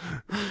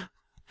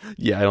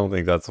 Yeah, I don't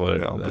think that's what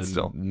it is. But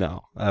still.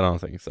 No, I don't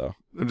think so.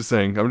 I'm just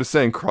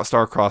saying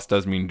Star-Crossed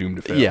does mean doomed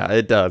to fail. Yeah,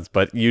 it does,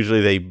 but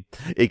usually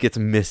it gets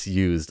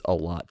misused a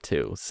lot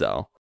too,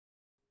 so.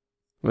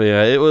 But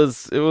yeah, it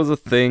was a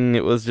thing.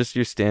 It was just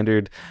your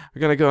standard,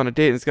 we're going to go on a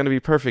date and it's going to be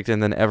perfect,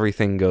 and then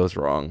everything goes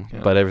wrong. Yeah.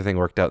 But everything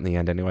worked out in the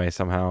end anyway,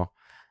 somehow.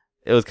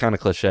 It was kind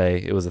of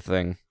cliche. It was a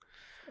thing.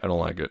 I don't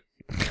like it.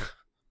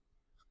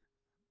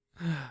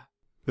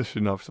 This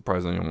should not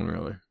surprise anyone,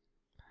 really.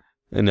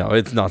 No,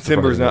 it's not.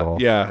 Timber's not. At all.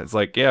 Yeah, it's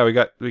like we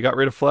got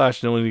rid of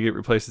Flash, and only to get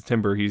replaced with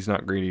Timber. He's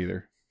not great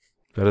either.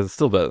 But it's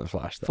still better than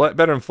Flash, though.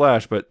 Better than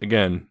Flash, but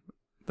again,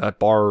 that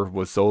bar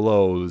was so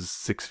low, it was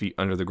 6 feet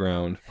under the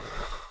ground.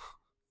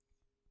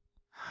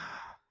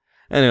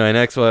 Anyway,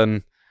 next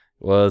one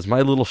was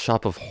My Little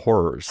Shop of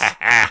Horrors.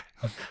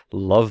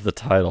 Love the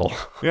title.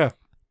 Yeah.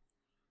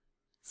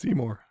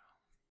 Seymour.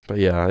 But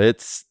yeah,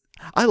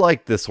 I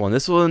like this one.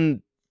 This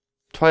one,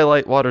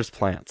 Twilight waters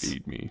plants.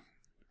 Feed me.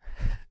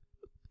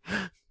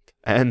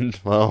 And,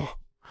 well,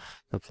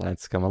 the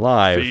plants come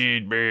alive.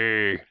 Feed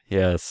me.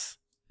 Yes.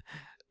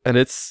 And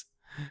it's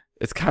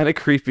kind of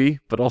creepy,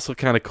 but also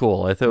kind of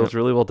cool. I thought it was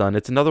really well done.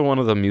 It's another one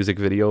of the music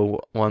video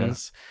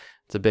ones.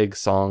 It's a big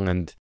song,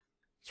 and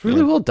it's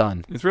really well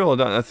done. It's really well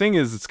done. The thing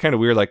is, it's kind of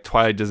weird. Like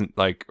Twilight doesn't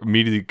like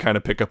immediately kind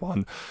of pick up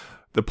on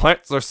the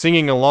plants are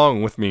singing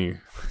along with me,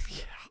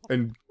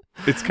 and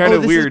it's kind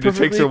of weird. It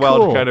takes her a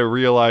while to kind of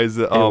realize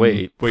that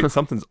wait,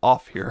 something's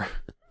off here.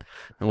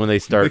 And when they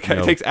start,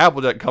 it takes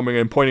Applejack coming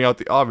in and pointing out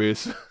the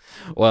obvious.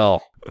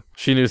 Well,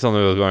 she knew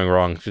something was going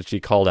wrong. She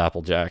called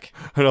Applejack.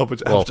 I know,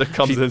 but Applejack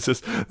comes in and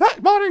says, "That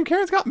modern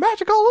Karen's got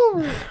magic all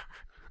over it."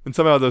 And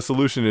somehow the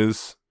solution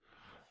is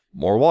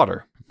more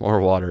water. More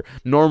water.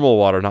 Normal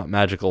water, not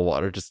magical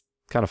water. Just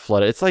kind of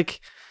flood it. It's like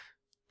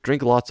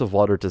drink lots of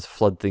water to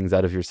flood things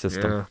out of your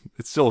system. Yeah,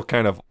 it's still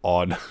kind of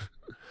odd.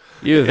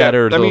 Either that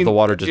or the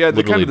water just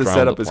the kind of the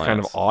setup is kind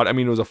of odd. I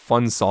mean, it was a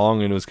fun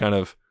song and it was kind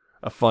of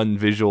a fun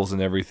visuals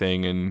and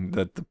everything, and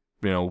that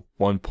the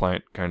one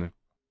plant kind of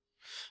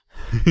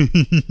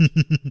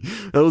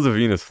that was a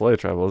Venus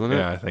flytrap, wasn't it?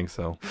 Yeah, I think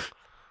so.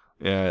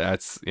 Yeah,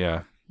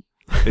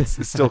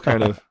 it's still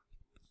kind of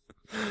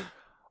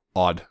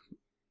odd.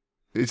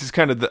 It's just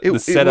kind of the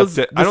setup.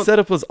 The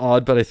setup was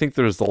odd, but I think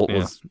the result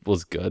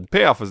was good.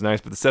 Payoff was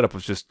nice, but the setup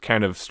was just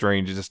kind of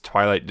strange. It's just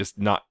Twilight just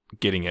not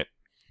getting it.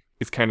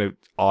 It's kind of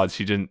odd.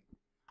 She didn't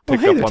pick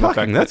up on the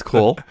fact that's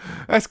cool.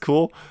 That's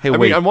cool. Hey, I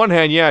mean, on one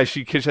hand, yeah,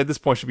 she at this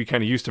point should be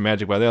kind of used to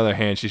magic. By the other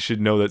hand, she should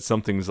know that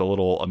something's a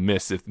little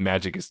amiss if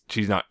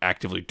she's not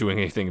actively doing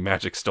anything and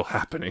magic's still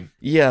happening.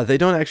 Yeah, they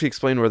don't actually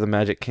explain where the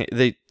magic came.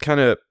 They kind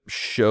of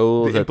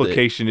show the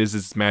implication is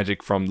it's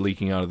magic from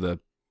leaking out of the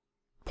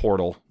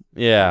portal.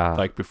 Yeah.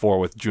 Like before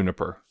with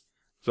Juniper.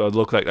 So it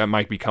looks like that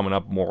might be coming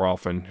up more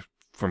often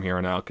from here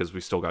on out because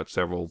we still got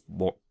several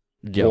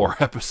more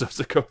episodes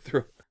to go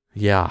through.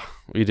 Yeah,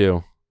 we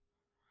do.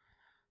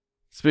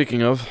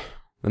 Speaking of,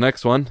 the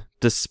next one,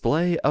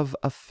 Display of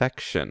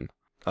Affection.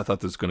 I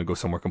thought this was going to go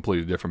somewhere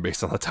completely different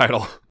based on the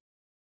title.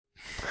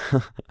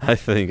 I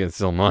think it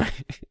still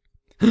might.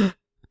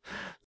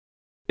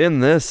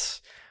 In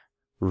this,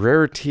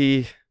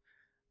 Rarity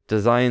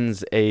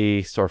designs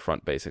a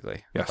storefront,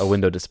 basically. Yes. A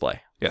window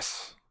display.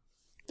 Yes.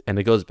 And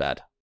it goes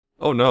bad.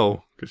 Oh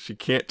no, because she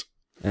can't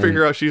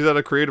figure out she's at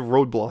a creative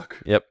roadblock.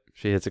 Yep,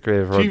 she hits a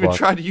creative roadblock. She even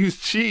tried to use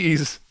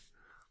cheese.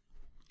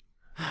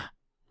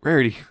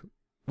 Rarity.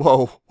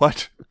 Whoa,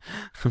 what?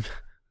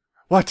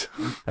 What?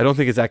 I don't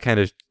think it's that kind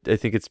of... I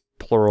think it's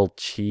plural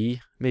chi,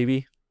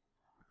 maybe?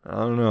 I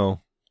don't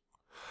know.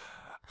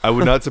 I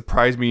would not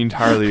surprise me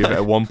entirely if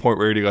at one point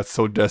Rarity got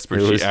so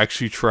desperate she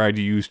actually tried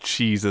to use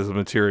cheese as a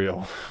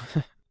material.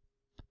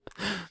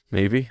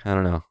 Maybe? I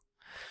don't know.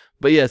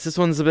 But yes, this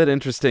one's a bit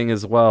interesting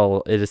as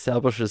well. It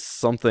establishes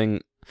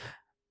something...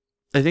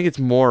 I think it's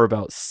more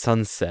about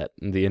Sunset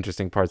and the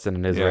interesting parts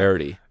than it is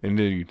Rarity.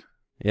 Indeed.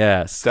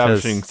 Yes.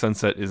 Establishing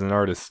Sunset is an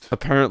artist.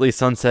 Apparently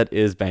Sunset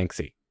is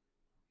Banksy.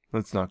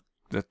 That's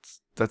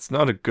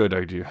not a good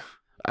idea.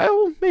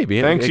 Oh,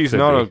 maybe. Banksy's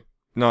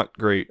not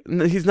great.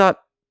 He's not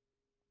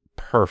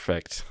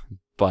perfect,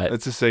 but...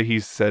 Let's just say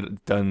he's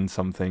done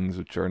some things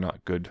which are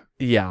not good.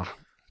 Yeah.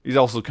 He's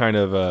also kind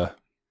of...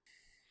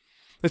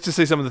 let's just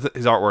say some of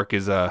his artwork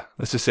is...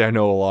 let's just say I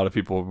know a lot of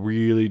people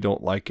really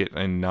don't like it,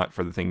 and not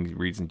for the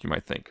reasons you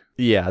might think.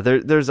 Yeah,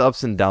 there's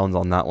ups and downs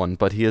on that one,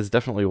 but he is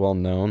definitely well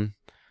known.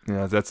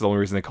 Yeah, that's the only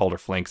reason they called her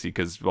Flanksy,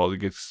 because, well, it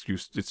gets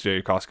used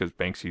to cost because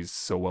Banksy's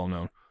so well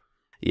known.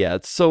 Yeah,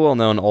 it's so well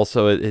known.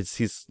 Also,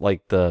 he's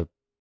like the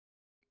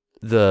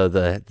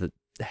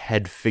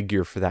head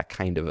figure for that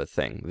kind of a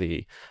thing.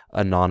 The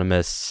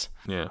anonymous.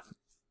 Yeah.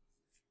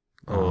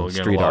 Oh,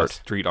 again, street art.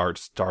 Street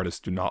artists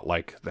do not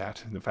like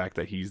that. The fact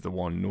that he's the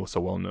one so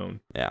well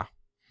known. Yeah.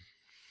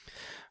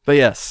 But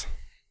yes,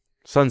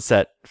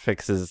 Sunset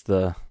fixes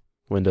the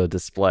window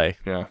display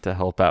to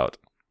help out.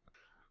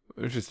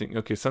 Interesting.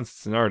 Okay,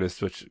 Sunset's an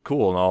artist, which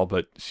cool and all,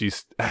 but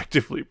she's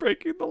actively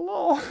breaking the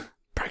law.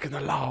 Breaking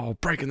the law.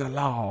 Breaking the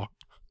law.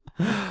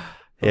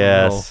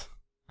 Yes.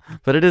 Oh.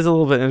 But it is a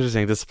little bit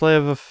interesting. Display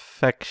of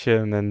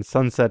affection and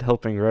Sunset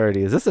helping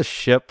Rarity. Is this a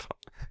ship?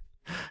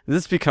 Is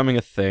this becoming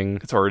a thing?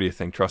 It's already a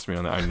thing. Trust me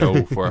on that. I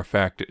know for a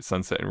fact that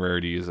Sunset and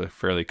Rarity is a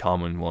fairly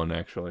common one,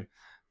 actually.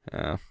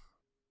 Yeah.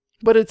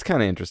 But it's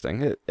kind of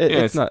interesting.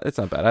 It's not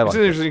bad. I like it.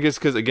 It's interesting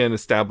because, again,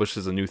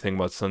 establishes a new thing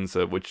about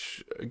Sunset,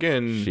 which,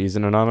 again... She's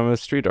an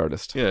anonymous street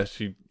artist. Yeah,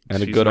 she's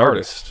a good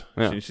artist.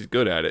 Yeah. She's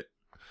good at it.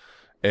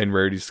 And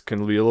Rarity's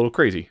can be a little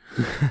crazy.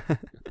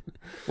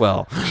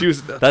 Well, she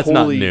was that's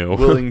totally not new.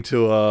 willing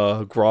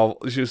to grovel.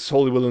 She was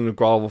totally willing to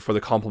grovel for the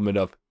compliment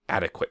of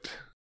adequate.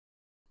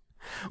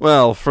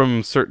 Well,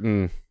 from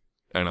certain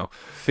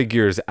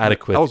figures,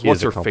 adequate that was what's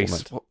is a her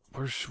compliment.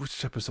 face.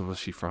 Which episode was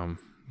she from?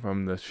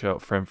 From the show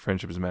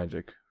Friendship is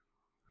Magic.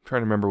 I'm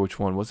trying to remember which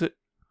one. Was it?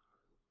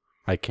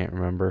 I can't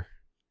remember.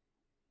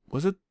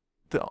 Was it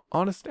the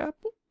Honest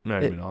Apple?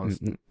 Not even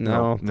Honest. No, I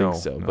don't think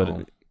so. No.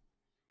 But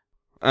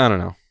I don't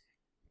know.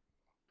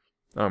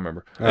 I don't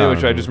remember.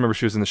 Anyway, I just remember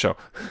she was in the show.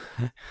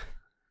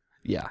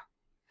 Yeah.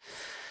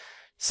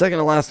 Second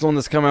to last one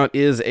that's come out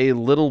is A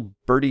Little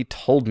Birdie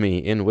Told Me,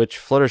 in which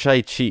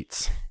Fluttershy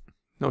cheats.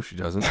 No, she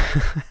doesn't.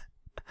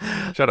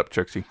 Shut up,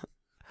 Trixie.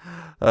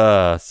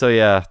 So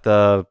yeah,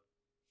 they're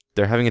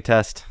having a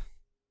test.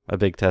 A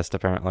big test,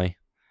 apparently.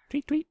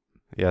 Tweet, tweet.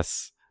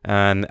 Yes.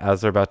 And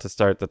as they're about to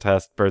start the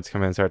test, birds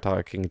come in and start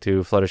talking to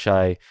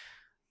Fluttershy.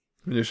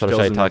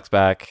 Fluttershy talks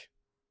back.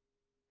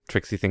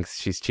 Trixie thinks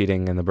she's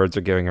cheating, and the birds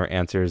are giving her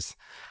answers.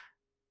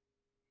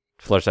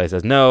 Fluttershy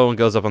says no, and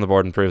goes up on the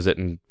board and proves it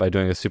by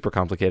doing a super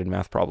complicated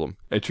math problem.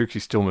 And Trixie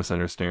still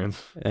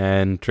misunderstands.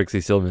 And Trixie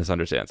still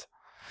misunderstands.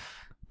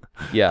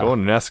 Yeah.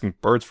 Going and asking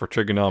birds for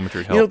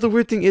trigonometry help. You know, the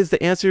weird thing is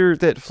the answer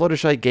that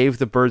Fluttershy gave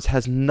the birds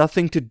has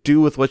nothing to do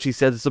with what she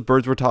said the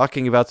birds were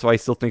talking about, so I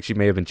still think she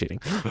may have been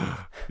cheating.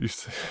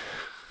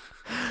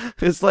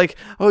 It's like,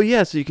 oh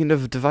yeah, so you can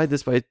divide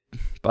this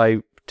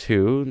by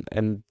 2,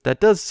 and that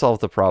does solve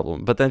the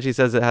problem. But then she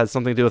says it has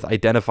something to do with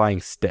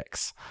identifying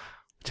sticks,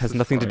 which has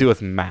nothing to do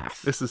with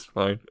math. This is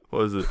fine.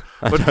 What is it?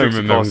 I What don't Trixie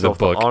remember calls the herself?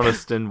 book. The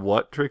honest and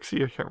what,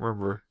 Trixie? I can't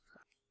remember.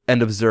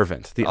 And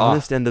observant. The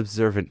honest and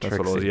observant That's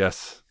Trixie. what it was,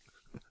 yes.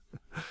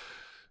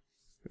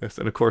 Yes,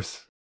 and of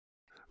course,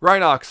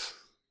 Rhinox.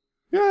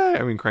 Yeah,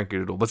 I mean Cranky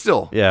Doodle, but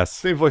still. Yes.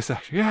 Same voice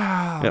actor.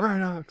 Yeah, Yep.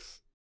 Rhinox.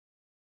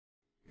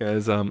 Yeah, it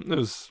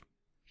was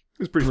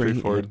pretty Bring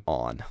straightforward. it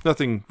on.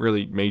 Nothing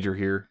really major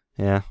here.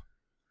 Yeah.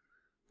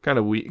 Kind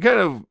of weak. Kind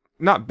of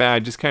not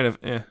bad, just kind of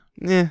eh.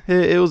 Yeah,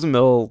 it was a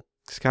middle.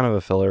 It's kind of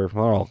a filler.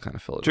 Well, they're all kind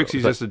of fillers.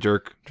 Trixie's but just a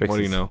jerk. What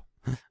do you know?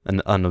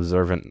 an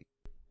unobservant.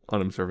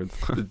 Unobservant.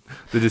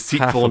 the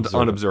deceitful and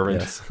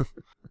unobservant. Yes.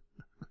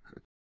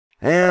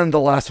 And the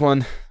last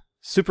one,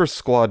 Super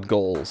Squad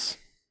Goals.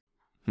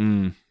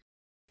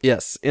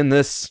 Yes, in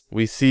this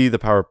we see the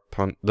power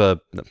pony.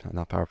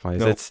 Not power ponies.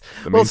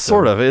 No, it's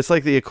sort of. It's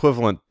like the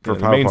equivalent for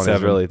power ponies,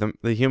 7. really.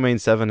 The Humane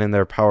 7 in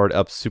their powered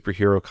up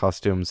superhero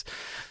costumes.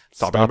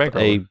 Stop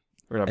a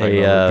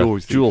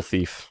jewel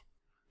thief.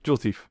 Jewel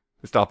thief.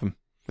 They stop him.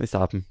 They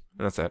stop him.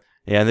 And that's it.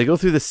 Yeah, and they go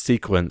through the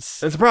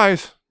sequence. And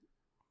surprise!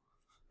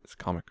 It's a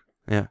comic.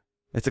 Yeah,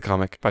 it's a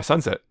comic. By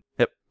Sunset.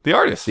 Yep. The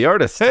artist. The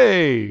artist.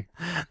 Hey!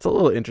 It's a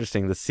little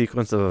interesting, the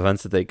sequence of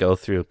events that they go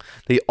through.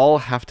 They all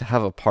have to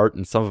have a part,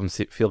 and some of them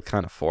feel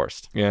kind of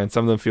forced. Yeah, and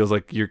some of them feels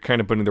like you're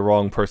kind of putting the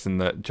wrong person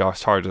that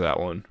Josh charged of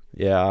that one.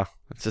 Yeah,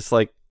 it's just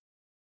like,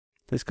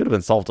 this could have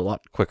been solved a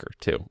lot quicker,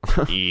 too.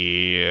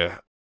 Yeah.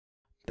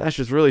 Dash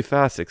is really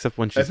fast, except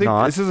when she's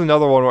not. This is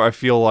another one where I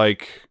feel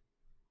like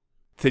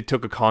they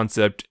took a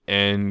concept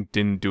and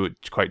didn't do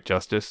it quite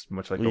justice,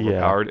 much like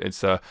Overpowered.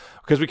 It's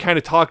because we kind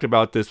of talked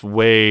about this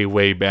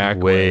way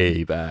back.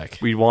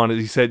 We wanted,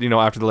 he said,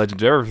 after the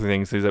Legend of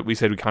everything, so that we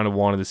said we kind of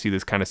wanted to see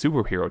this kind of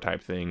superhero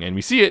type thing, and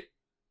we see it,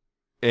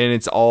 and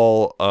it's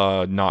all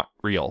not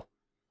real.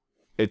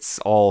 It's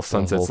all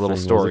Sunset's little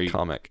story.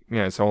 Comic.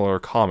 Yeah, it's all a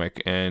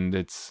comic, and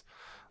it's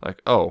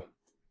like, that's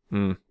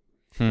a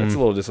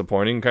little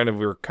disappointing.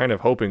 We were kind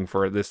of hoping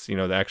for this,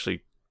 to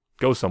actually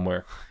go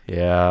somewhere.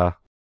 Yeah.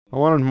 I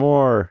wanted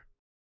more.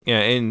 Yeah,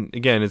 and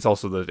again, it's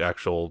also the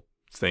actual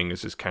thing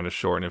is just kind of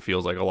short, and it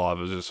feels like a lot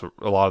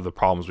of the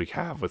problems we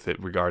have with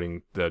it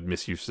regarding the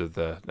misuse of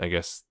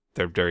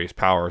their various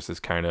powers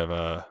is kind of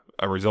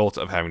a result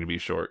of having to be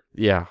short.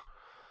 Yeah.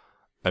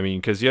 I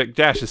mean, because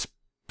Dash is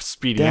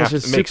speeding Dash after.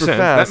 is It makes super sense.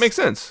 fast. That makes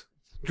sense.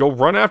 Go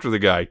run after the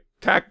guy.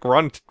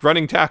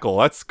 Running tackle.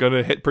 That's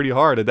gonna hit pretty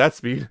hard at that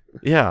speed.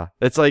 Yeah.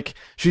 It's like,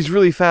 she's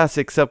really fast,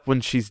 except when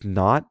she's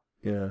not.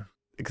 Yeah.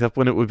 Except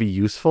when it would be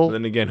useful. But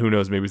then again, who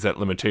knows? Maybe it's that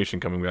limitation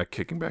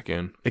kicking back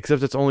in.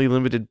 Except it's only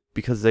limited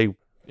because they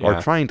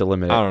are trying to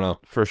limit it. I don't know.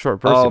 For a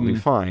short burst, it'd be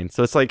fine.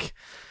 So it's like...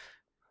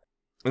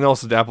 And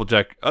also the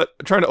Applejack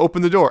trying to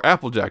open the door.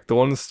 Applejack, the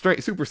one with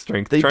super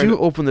strength. They do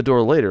open the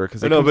door later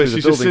because they come but through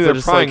she's the just building. sitting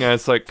there prying at it.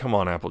 It's like, come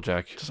on,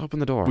 Applejack. Just open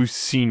the door. We've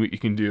seen what you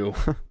can do.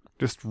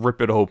 Just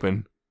rip it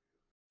open.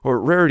 Or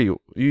Rarity, you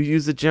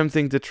use the gem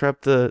thing to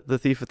trap the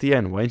thief at the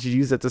end. Why didn't you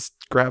use that to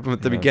grab him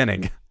at the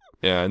beginning?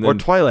 Yeah, and then, or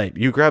Twilight,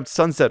 you grabbed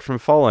Sunset from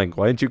falling.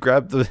 Why didn't you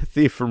grab the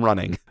thief from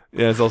running?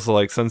 Yeah, it's also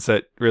like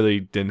Sunset really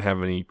didn't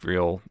have any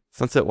real...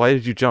 Sunset, why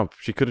did you jump?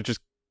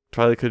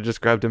 Twilight could have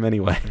just grabbed him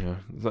anyway. Yeah.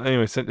 So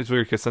anyway, it's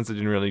weird because Sunset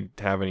didn't really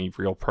have any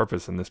real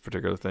purpose in this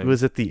particular thing. It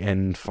was at the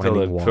end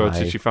finding why.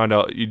 So she found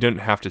out you didn't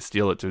have to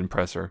steal it to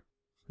impress her.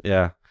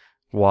 Yeah.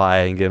 Why,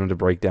 and get him to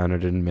break down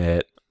and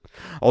admit.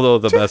 Although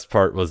the best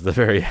part was the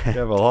very end. You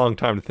have a long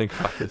time to think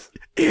about this.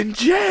 In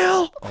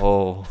jail!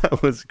 Oh.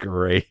 That was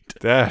great.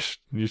 Dash,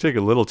 you take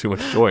a little too much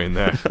joy in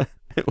that.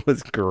 It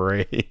was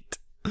great.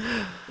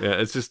 Yeah,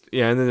 it's just,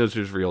 and then it was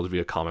just real to be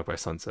a comic by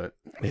Sunset.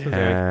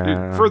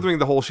 Yeah. Furthering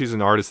the whole she's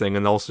an artist thing,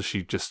 and also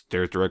she just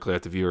stares directly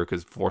at the viewer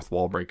because fourth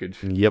wall breakage.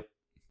 Yep.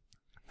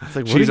 It's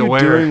like, what are you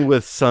doing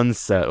with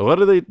Sunset?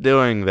 What are they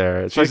doing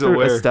there? It's like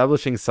they're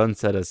establishing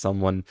Sunset as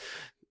someone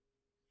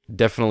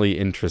definitely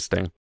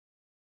interesting.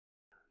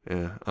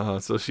 Yeah.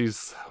 So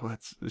she's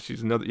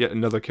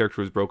another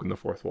character who's broken the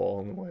fourth wall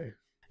on the way.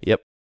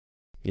 Yep.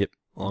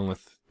 Along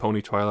with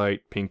Pony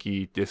Twilight,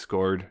 Pinky,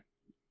 Discord,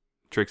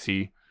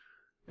 Trixie,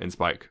 and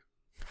Spike.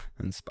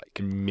 And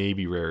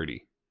maybe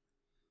Rarity.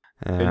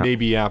 And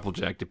maybe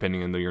Applejack,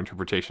 depending on your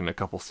interpretation, a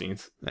couple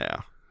scenes. Yeah.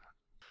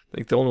 I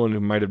think the only one who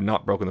might have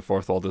not broken the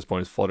fourth wall at this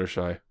point is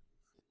Fluttershy.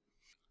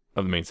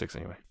 Of the main six,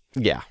 anyway.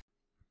 Yeah.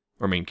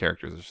 Or main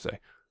characters, I should say.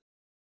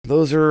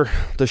 Those are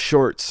the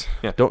shorts.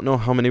 Yeah. Don't know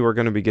how many we're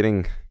going to be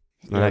getting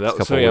the next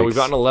couple weeks. We've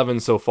gotten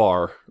 11 so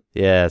far.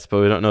 Yes,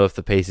 but we don't know if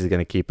the pace is going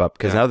to keep up,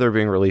 because now they're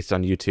being released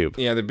on YouTube.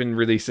 Yeah, they've been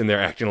released and they're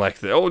acting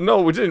like, oh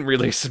no, we didn't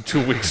release them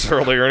 2 weeks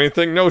early or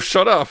anything. No,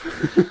 shut up.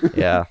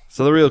 Yeah.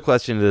 So the real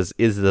question is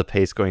the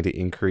pace going to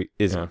increase?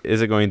 Is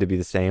it going to be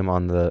the same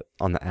on the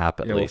app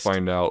at least? We'll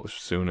find out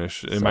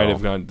soonish. They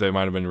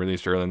might have been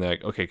released early and they're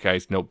like, okay,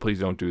 guys, no, please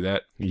don't do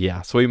that.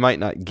 Yeah, so we might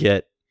not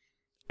get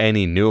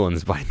any new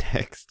ones by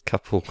next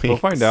couple weeks. We'll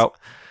find out.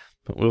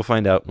 But we'll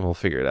find out and we'll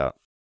figure it out.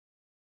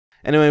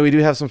 Anyway, we do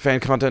have some fan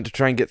content to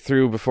try and get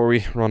through before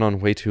we run on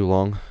way too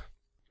long.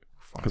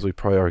 Because we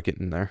probably are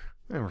getting there.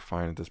 Yeah, we're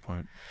fine at this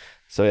point.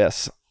 So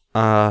yes,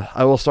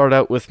 I will start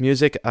out with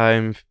music.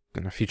 I'm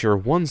going to feature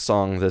one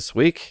song this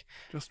week.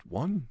 Just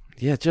one?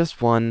 Yeah,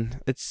 just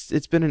one.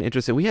 It's been an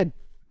interesting... We had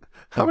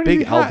How a many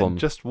big album.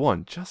 Just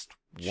one? Just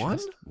one?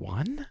 Just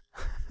one?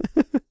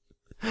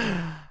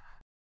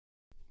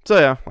 So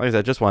yeah, like I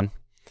said, just one.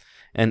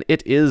 And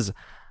it is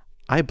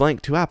I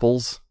Blank Two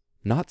Apples,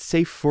 Not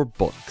Safe for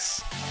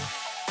Books.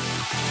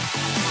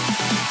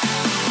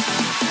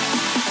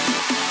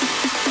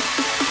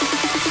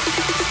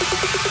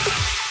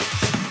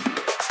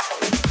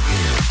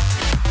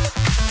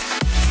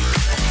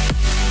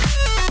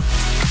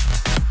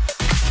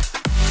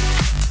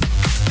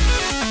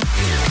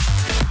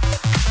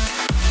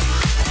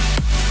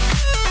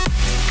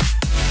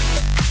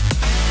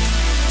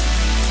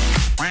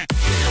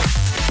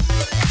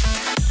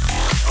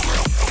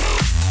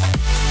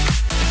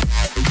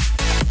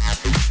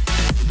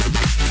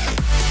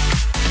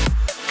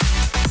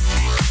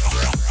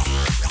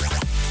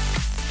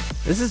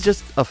 This is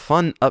just a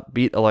fun,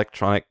 upbeat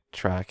electronic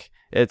track.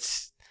 It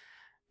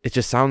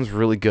just sounds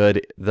really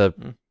good.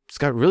 It's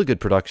got really good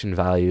production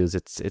values.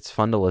 It's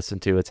fun to listen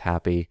to. It's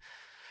happy.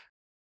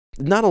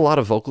 Not a lot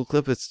of vocal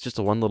clip. It's just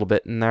a one little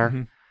bit in there.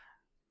 Mm-hmm.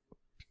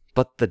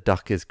 But the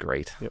duck is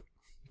great. Yep.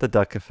 The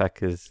duck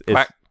effect is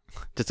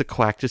just a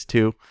quack, just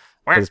two.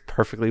 It's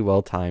perfectly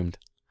well timed.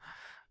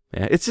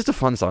 Yeah, it's just a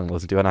fun song to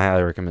listen to, and I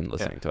highly recommend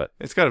listening to it.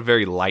 It's got a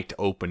very light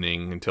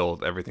opening until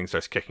everything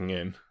starts kicking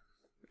in.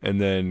 And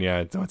then,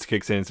 once it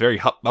kicks in, it's very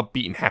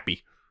upbeat and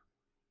happy.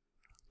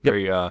 Yep.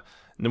 Very,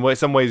 in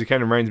some ways, it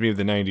kind of reminds me of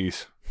the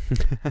 90s.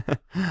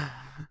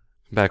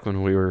 Back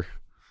when we were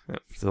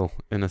still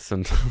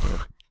innocent.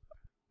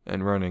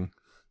 And running.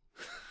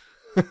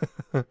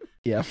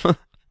 Yeah.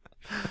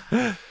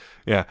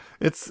 Yeah,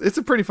 it's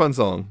a pretty fun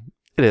song.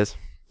 It is.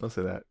 I'll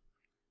say that.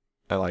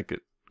 I like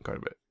it quite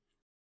a bit.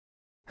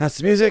 That's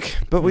the music,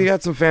 but we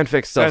got some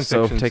fanfic stuff,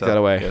 so take that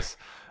away. Yes.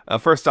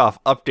 First off,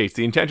 updates.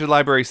 The Enchanted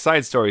Library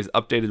side story is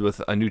updated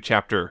with a new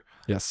chapter.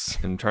 Yes.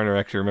 I'm trying to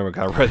actually remember,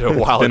 because I read it a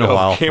while ago. A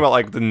while. It came out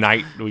like the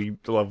night we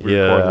recorded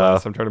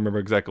last. I'm trying to remember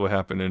exactly what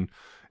happened in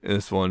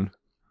this one.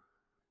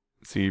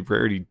 Let's see,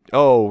 Rarity.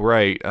 Oh,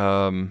 right.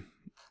 Let's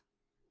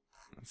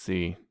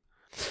see.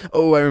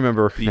 Oh, I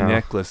remember. The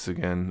necklace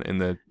again in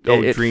the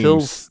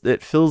dreams.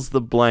 It fills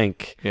the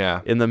blank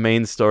in the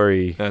main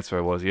story. That's what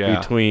it was, yeah.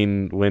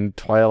 Between when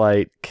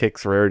Twilight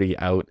kicks Rarity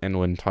out and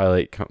when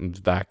Twilight comes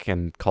back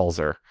and calls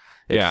her.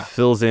 It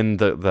fills in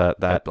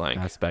that blank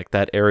aspect,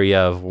 that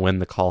area of when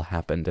the call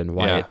happened and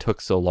why it took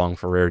so long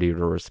for Rarity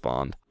to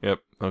respond. Yep.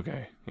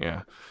 Okay.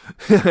 Yeah.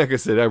 Like I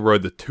said, I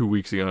read the 2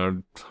 weeks ago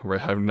and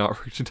I did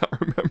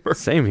not remember.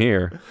 Same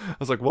here. I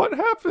was like, what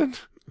happened?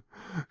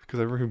 Because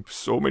I read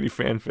so many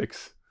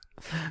fanfics.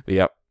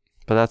 Yep.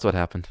 But that's what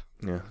happened.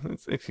 Yeah.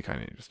 It's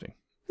kind of interesting.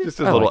 Just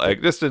a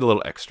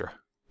little extra.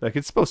 Like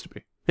it's supposed to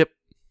be. Yep.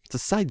 It's a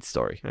side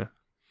story. Yeah.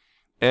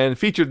 And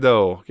featured,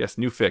 though, yes,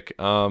 new fic.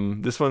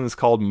 This one is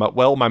called,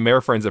 My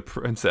Marefriend's a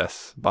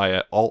Princess by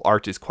All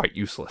Art is Quite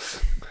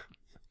Useless.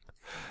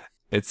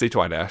 It's a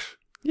Twidash.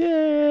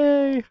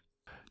 Yay!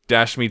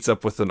 Dash meets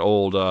up with an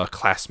old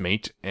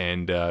classmate,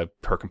 and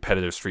her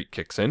competitive streak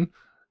kicks in,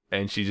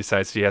 and she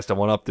decides she has to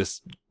one-up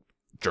this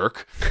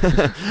jerk.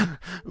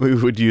 We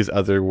would use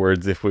other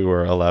words if we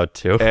were allowed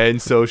to.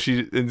 And so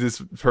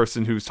this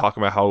person who's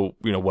talking about how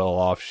well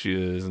off she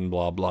is and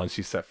blah blah, and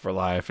she's set for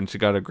life and she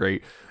got a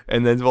great.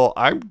 And then,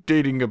 I'm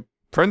dating a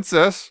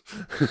princess.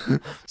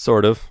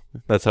 Sort of.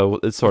 That's how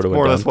it's sort of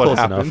more or less what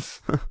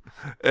happens.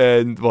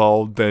 And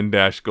then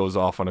Dash goes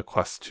off on a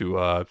quest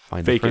to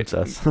find fake a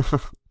princess.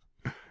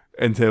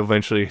 Until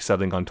eventually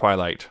settling on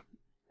Twilight.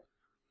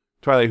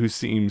 Twilight, who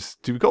seems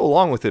to go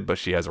along with it, but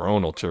she has her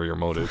own ulterior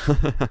motive.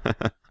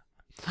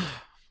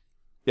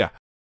 Yeah.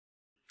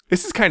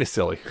 This is kind of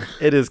silly.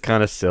 It is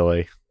kind of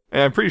silly.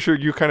 And I'm pretty sure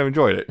you kind of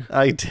enjoyed it.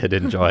 I did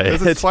enjoy it.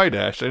 It's a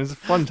Twidash, and it's a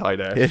fun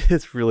Twidash. It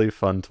is really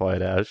fun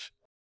Twidash.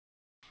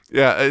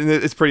 Yeah, and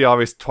it's pretty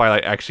obvious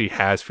Twilight actually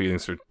has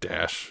feelings for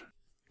Dash.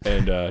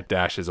 And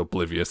Dash is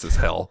oblivious as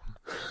hell.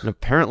 And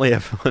apparently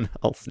everyone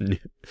else knew.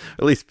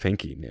 At least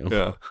Pinky knew.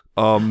 Yeah.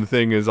 The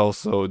thing is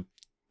also...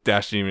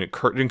 Dash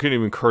couldn't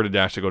even incur to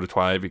Dash to go to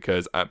Twilight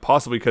because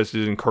possibly because she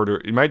didn't incur to.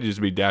 It might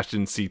just be Dash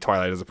didn't see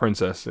Twilight as a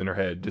princess in her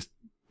head. Just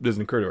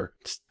doesn't occur to her.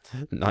 Just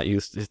not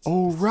used.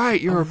 Oh right,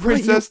 you're a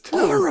princess too.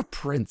 You're a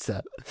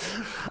princess.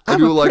 I I'm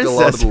do a like princess.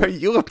 a lot of the, Are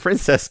you a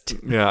princess too?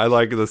 Yeah, I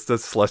like this.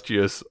 That's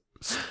Celestia's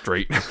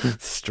straight.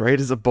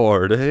 Straight as a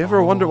board. Have you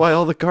ever wonder why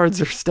all the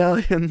guards are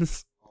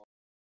stallions?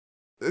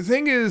 The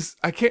thing is,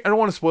 I don't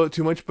want to spoil it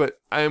too much, but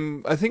I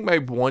think my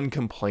one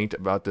complaint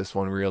about this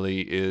one really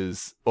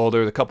is, well,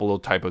 there's a couple little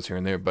typos here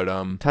and there, but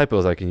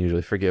typos I can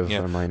usually forgive if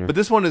they're minor. But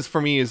this one is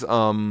for me is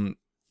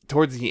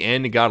towards the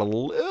end it got a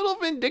little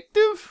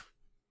vindictive,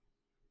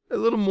 a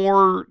little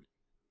more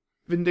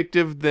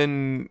vindictive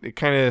than it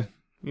kind of,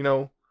 you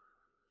know,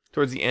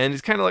 towards the end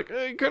it's kind of like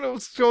kind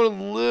of going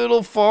a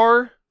little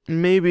far.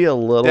 Maybe a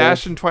little.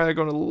 Dash and Twilight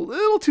going a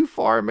little too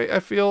far, I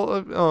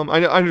feel.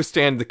 I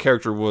understand the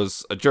character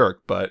was a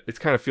jerk, but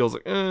it kind of feels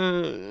like just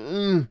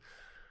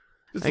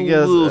a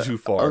little too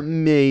far.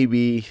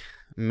 Maybe,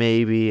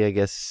 I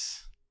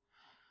guess.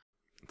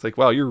 It's like,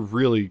 wow, you're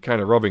really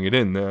kind of rubbing it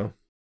in now.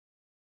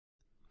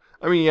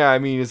 I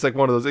mean, it's like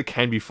one of those, it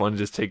can be fun to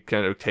just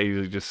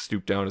occasionally just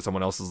stoop down to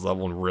someone else's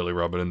level and really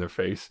rub it in their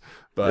face.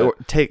 But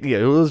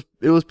it was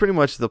pretty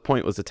much the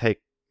point was to take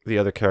the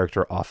other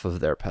character off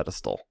of their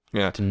pedestal.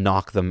 Yeah. To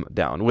knock them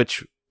down,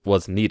 which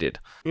was needed.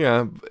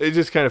 Yeah, it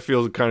just kind of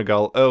feels kind of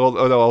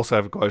although I also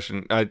have a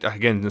question.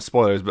 Again, the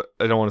spoilers, but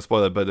I don't want to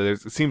spoil it, but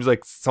it seems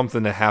like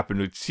something that happened.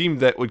 It seemed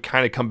that would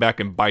kind of come back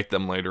and bite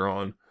them later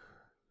on.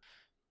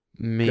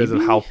 Maybe? Because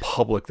of how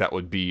public that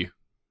would be.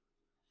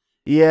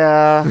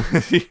 Yeah.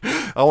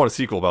 I want a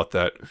sequel about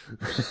that.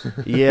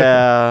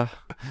 Yeah.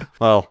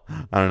 Well,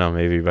 I don't know.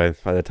 Maybe by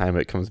the time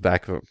it comes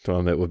back to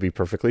them, it would be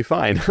perfectly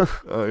fine.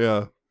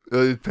 Yeah.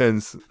 It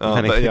depends.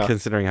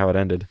 Considering how it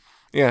ended.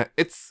 Yeah,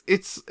 it's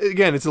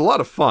again, it's a lot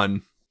of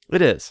fun.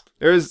 It is.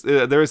 There is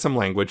some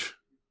language.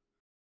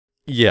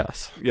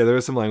 Yes. Yeah, there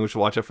is some language to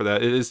watch out for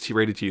that. It is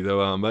rated T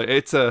though. But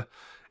it's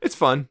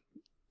fun.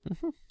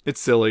 Mm-hmm. It's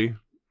silly.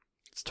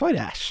 It's Toy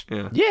Dash.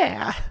 Yeah.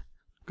 Yeah.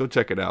 Go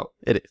check it out.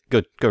 It is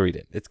good. Go read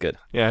it. It's good.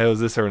 Yeah, it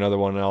was this or another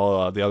one.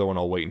 And the other one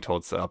I'll wait until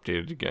it's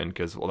updated again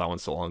because that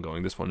one's still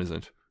ongoing. This one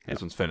isn't. Yeah.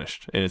 This one's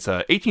finished, and it's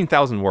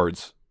 18,000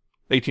 words,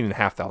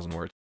 18,500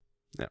 words.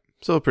 Yeah,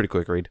 so a pretty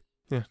quick read.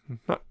 Yeah,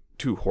 not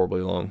too horribly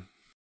long.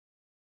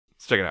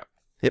 Let's check it out.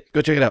 Yep,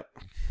 go check it out.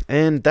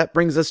 And that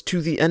brings us to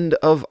the end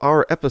of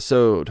our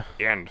episode.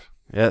 The end.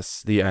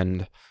 Yes, the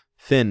end.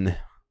 Finn.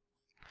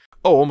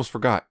 Oh, almost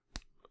forgot.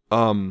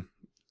 The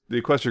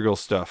Equestria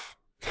Girls stuff.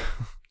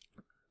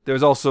 There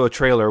was also a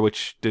trailer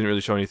which didn't really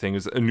show anything.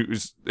 The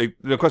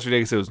Equestria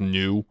Girls was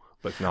new,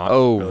 but not.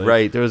 Oh, really.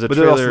 Right. There was a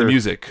trailer. But there was also the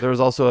music. There was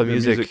also a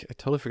music. I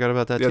totally forgot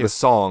about that too. Yeah, the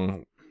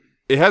song.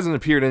 It hasn't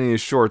appeared in any of the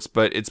shorts,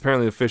 but it's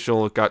apparently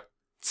official. It got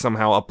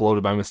somehow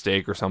uploaded by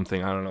mistake or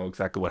something. I don't know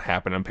exactly what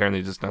happened. Apparently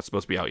it's just not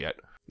supposed to be out yet.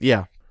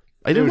 Yeah.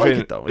 I didn't like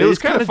it, though. It was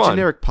kind of fun.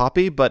 Generic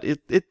poppy, but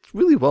it's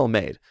really well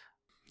made.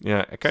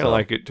 Yeah, I kind of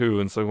like it,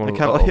 too. And so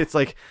it's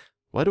like,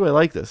 why do I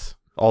like this?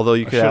 Although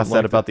you could ask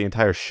that about the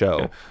entire show.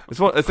 Yeah.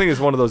 I think it's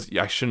one of those,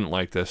 I shouldn't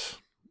like this.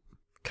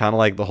 Kind of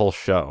like the whole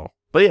show.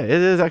 But yeah, it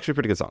is actually a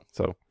pretty good song.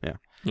 So, yeah.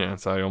 Yeah,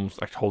 so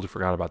I totally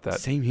forgot about that.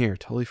 Same here.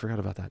 Totally forgot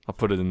about that. I'll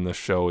put it in the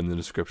show in the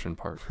description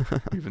part,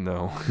 even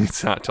though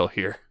it's not till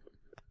here.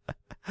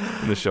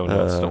 In the show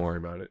notes, don't worry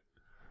about it.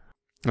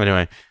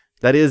 Anyway,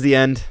 that is the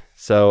end.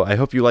 So I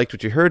hope you liked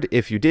what you heard.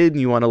 If you did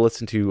and you want to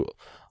listen to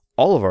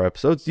all of our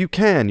episodes, you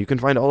can. You can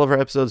find all of our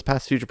episodes,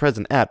 past, future,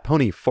 present, at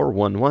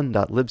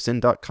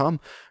pony411.libsyn.com.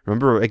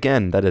 Remember,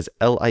 again, that is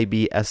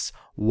LIBSYN.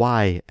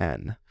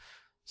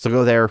 So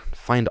go there,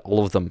 find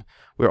all of them.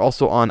 We're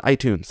also on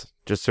iTunes.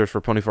 Just search for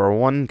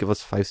Pony411, give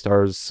us 5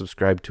 stars,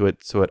 subscribe to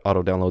it so it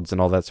auto-downloads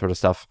and all that sort of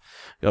stuff.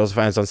 You can also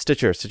find us on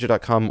Stitcher,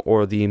 Stitcher.com,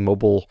 or the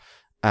mobile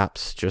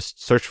apps. Just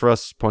search for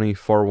us,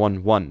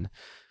 Pony411.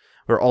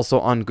 We're also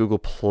on Google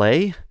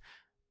Play.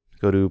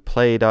 Go to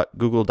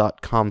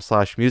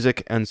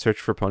play.google.com/music and search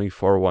for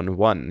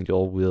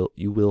Pony411.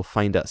 You will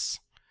find us.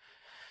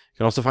 You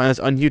can also find us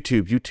on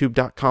YouTube,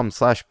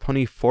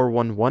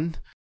 youtube.com/Pony411.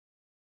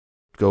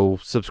 Go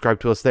subscribe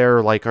to us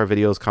there, like our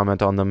videos,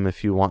 comment on them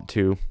if you want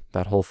to.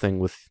 That whole thing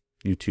with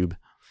YouTube.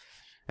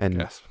 And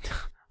yes.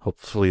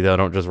 Hopefully they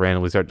don't just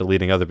randomly start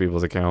deleting other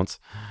people's accounts.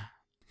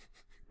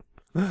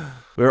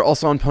 We're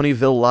also on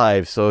Ponyville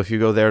Live, so if you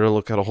go there to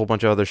look at a whole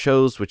bunch of other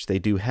shows, which they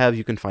do have,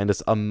 you can find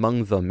us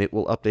among them. It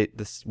will update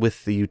this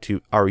with the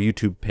our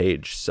YouTube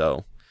page,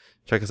 so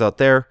check us out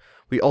there.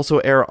 We also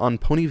air on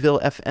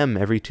Ponyville FM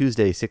every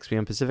Tuesday, 6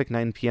 p.m. Pacific,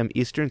 9 p.m.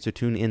 Eastern, so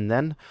tune in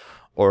then.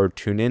 Or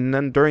tune in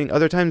then during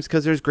other times,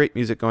 because there's great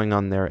music going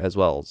on there as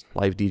well, as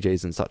live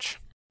DJs and such.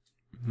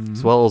 Mm-hmm.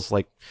 As well as,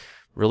 like,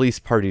 release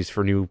parties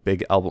for new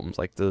big albums,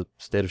 like the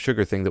State of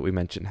Sugar thing that we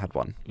mentioned had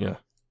one. Yeah.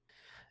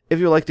 If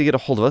you'd like to get a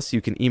hold of us,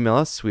 you can email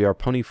us. We are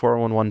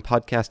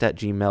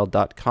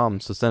pony411podcast@gmail.com,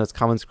 so send us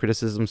comments,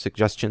 criticisms,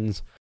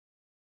 suggestions.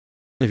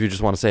 If you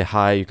just want to say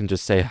hi, you can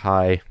just say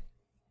hi.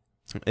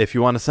 If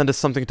you want to send us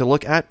something to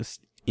look at, just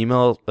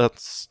email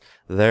us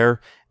there,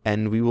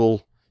 and we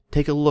will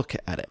take a look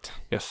at it.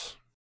 Yes.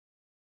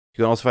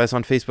 You can also find us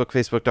on Facebook,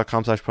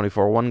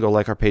 facebook.com/pony401. Go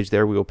like our page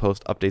there. We will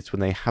post updates when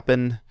they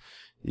happen.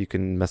 You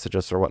can message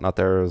us or whatnot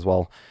there as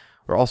well.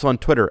 We're also on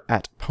Twitter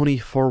at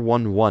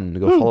pony411.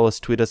 Go follow us,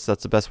 tweet us.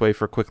 That's the best way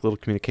for quick little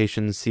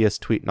communication. See us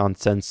tweet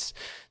nonsense.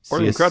 Or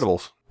The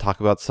Incredibles. Talk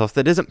about stuff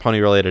that isn't pony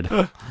related.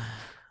 We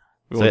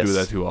won't do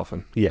that too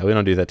often. Yeah, we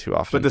don't do that too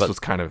often. But this was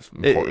kind of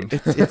important.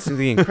 It's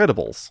The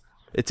Incredibles.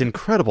 It's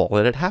incredible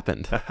that it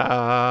happened.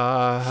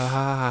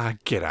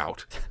 Get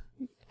out.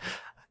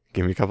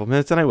 Give me a couple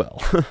minutes and I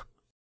will.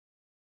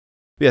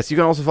 Yes, you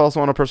can also follow us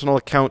on a personal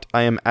account.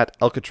 I am at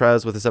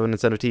Alca7raz with a 7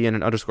 instead of T and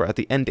an underscore at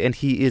the end, and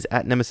he is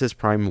at Nemesis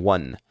Prime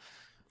 1.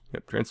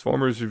 Yep,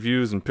 Transformers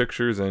reviews and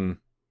pictures and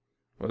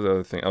what was the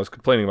other thing? I was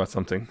complaining about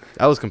something.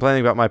 I was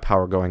complaining about my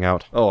power going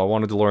out. Oh, I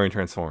want a DeLorean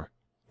Transformer.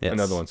 Yes.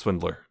 Another one,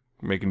 Swindler.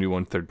 Make a new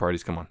one, third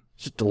parties, come on.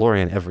 Just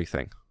DeLorean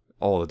everything.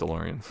 All the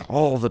DeLoreans.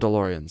 All the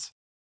DeLoreans.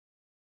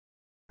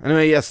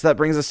 Anyway, yes, that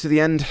brings us to the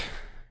end.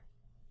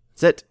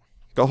 That's it.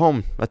 Go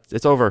home.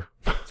 It's over.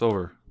 It's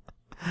over.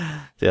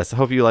 Yes, I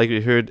hope you like what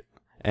you heard,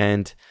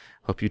 and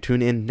hope you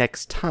tune in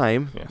next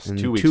time. Yes, in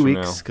 2 weeks 2 from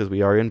weeks, because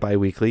we are in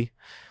bi-weekly,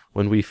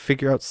 when we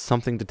figure out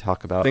something to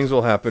talk about. Things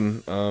will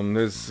happen.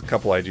 There's a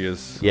couple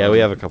ideas. Yeah, we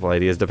have a couple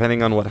ideas,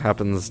 depending on what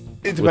happens.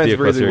 It depends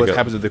really what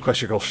happens with the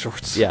Equestria Girls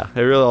shorts. Yeah,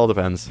 it really all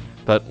depends.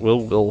 But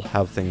we'll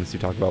have things to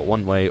talk about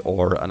one way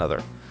or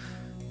another.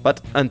 But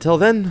until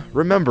then,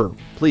 remember,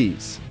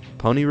 please,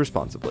 pony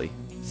responsibly.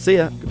 See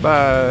ya.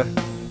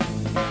 Goodbye.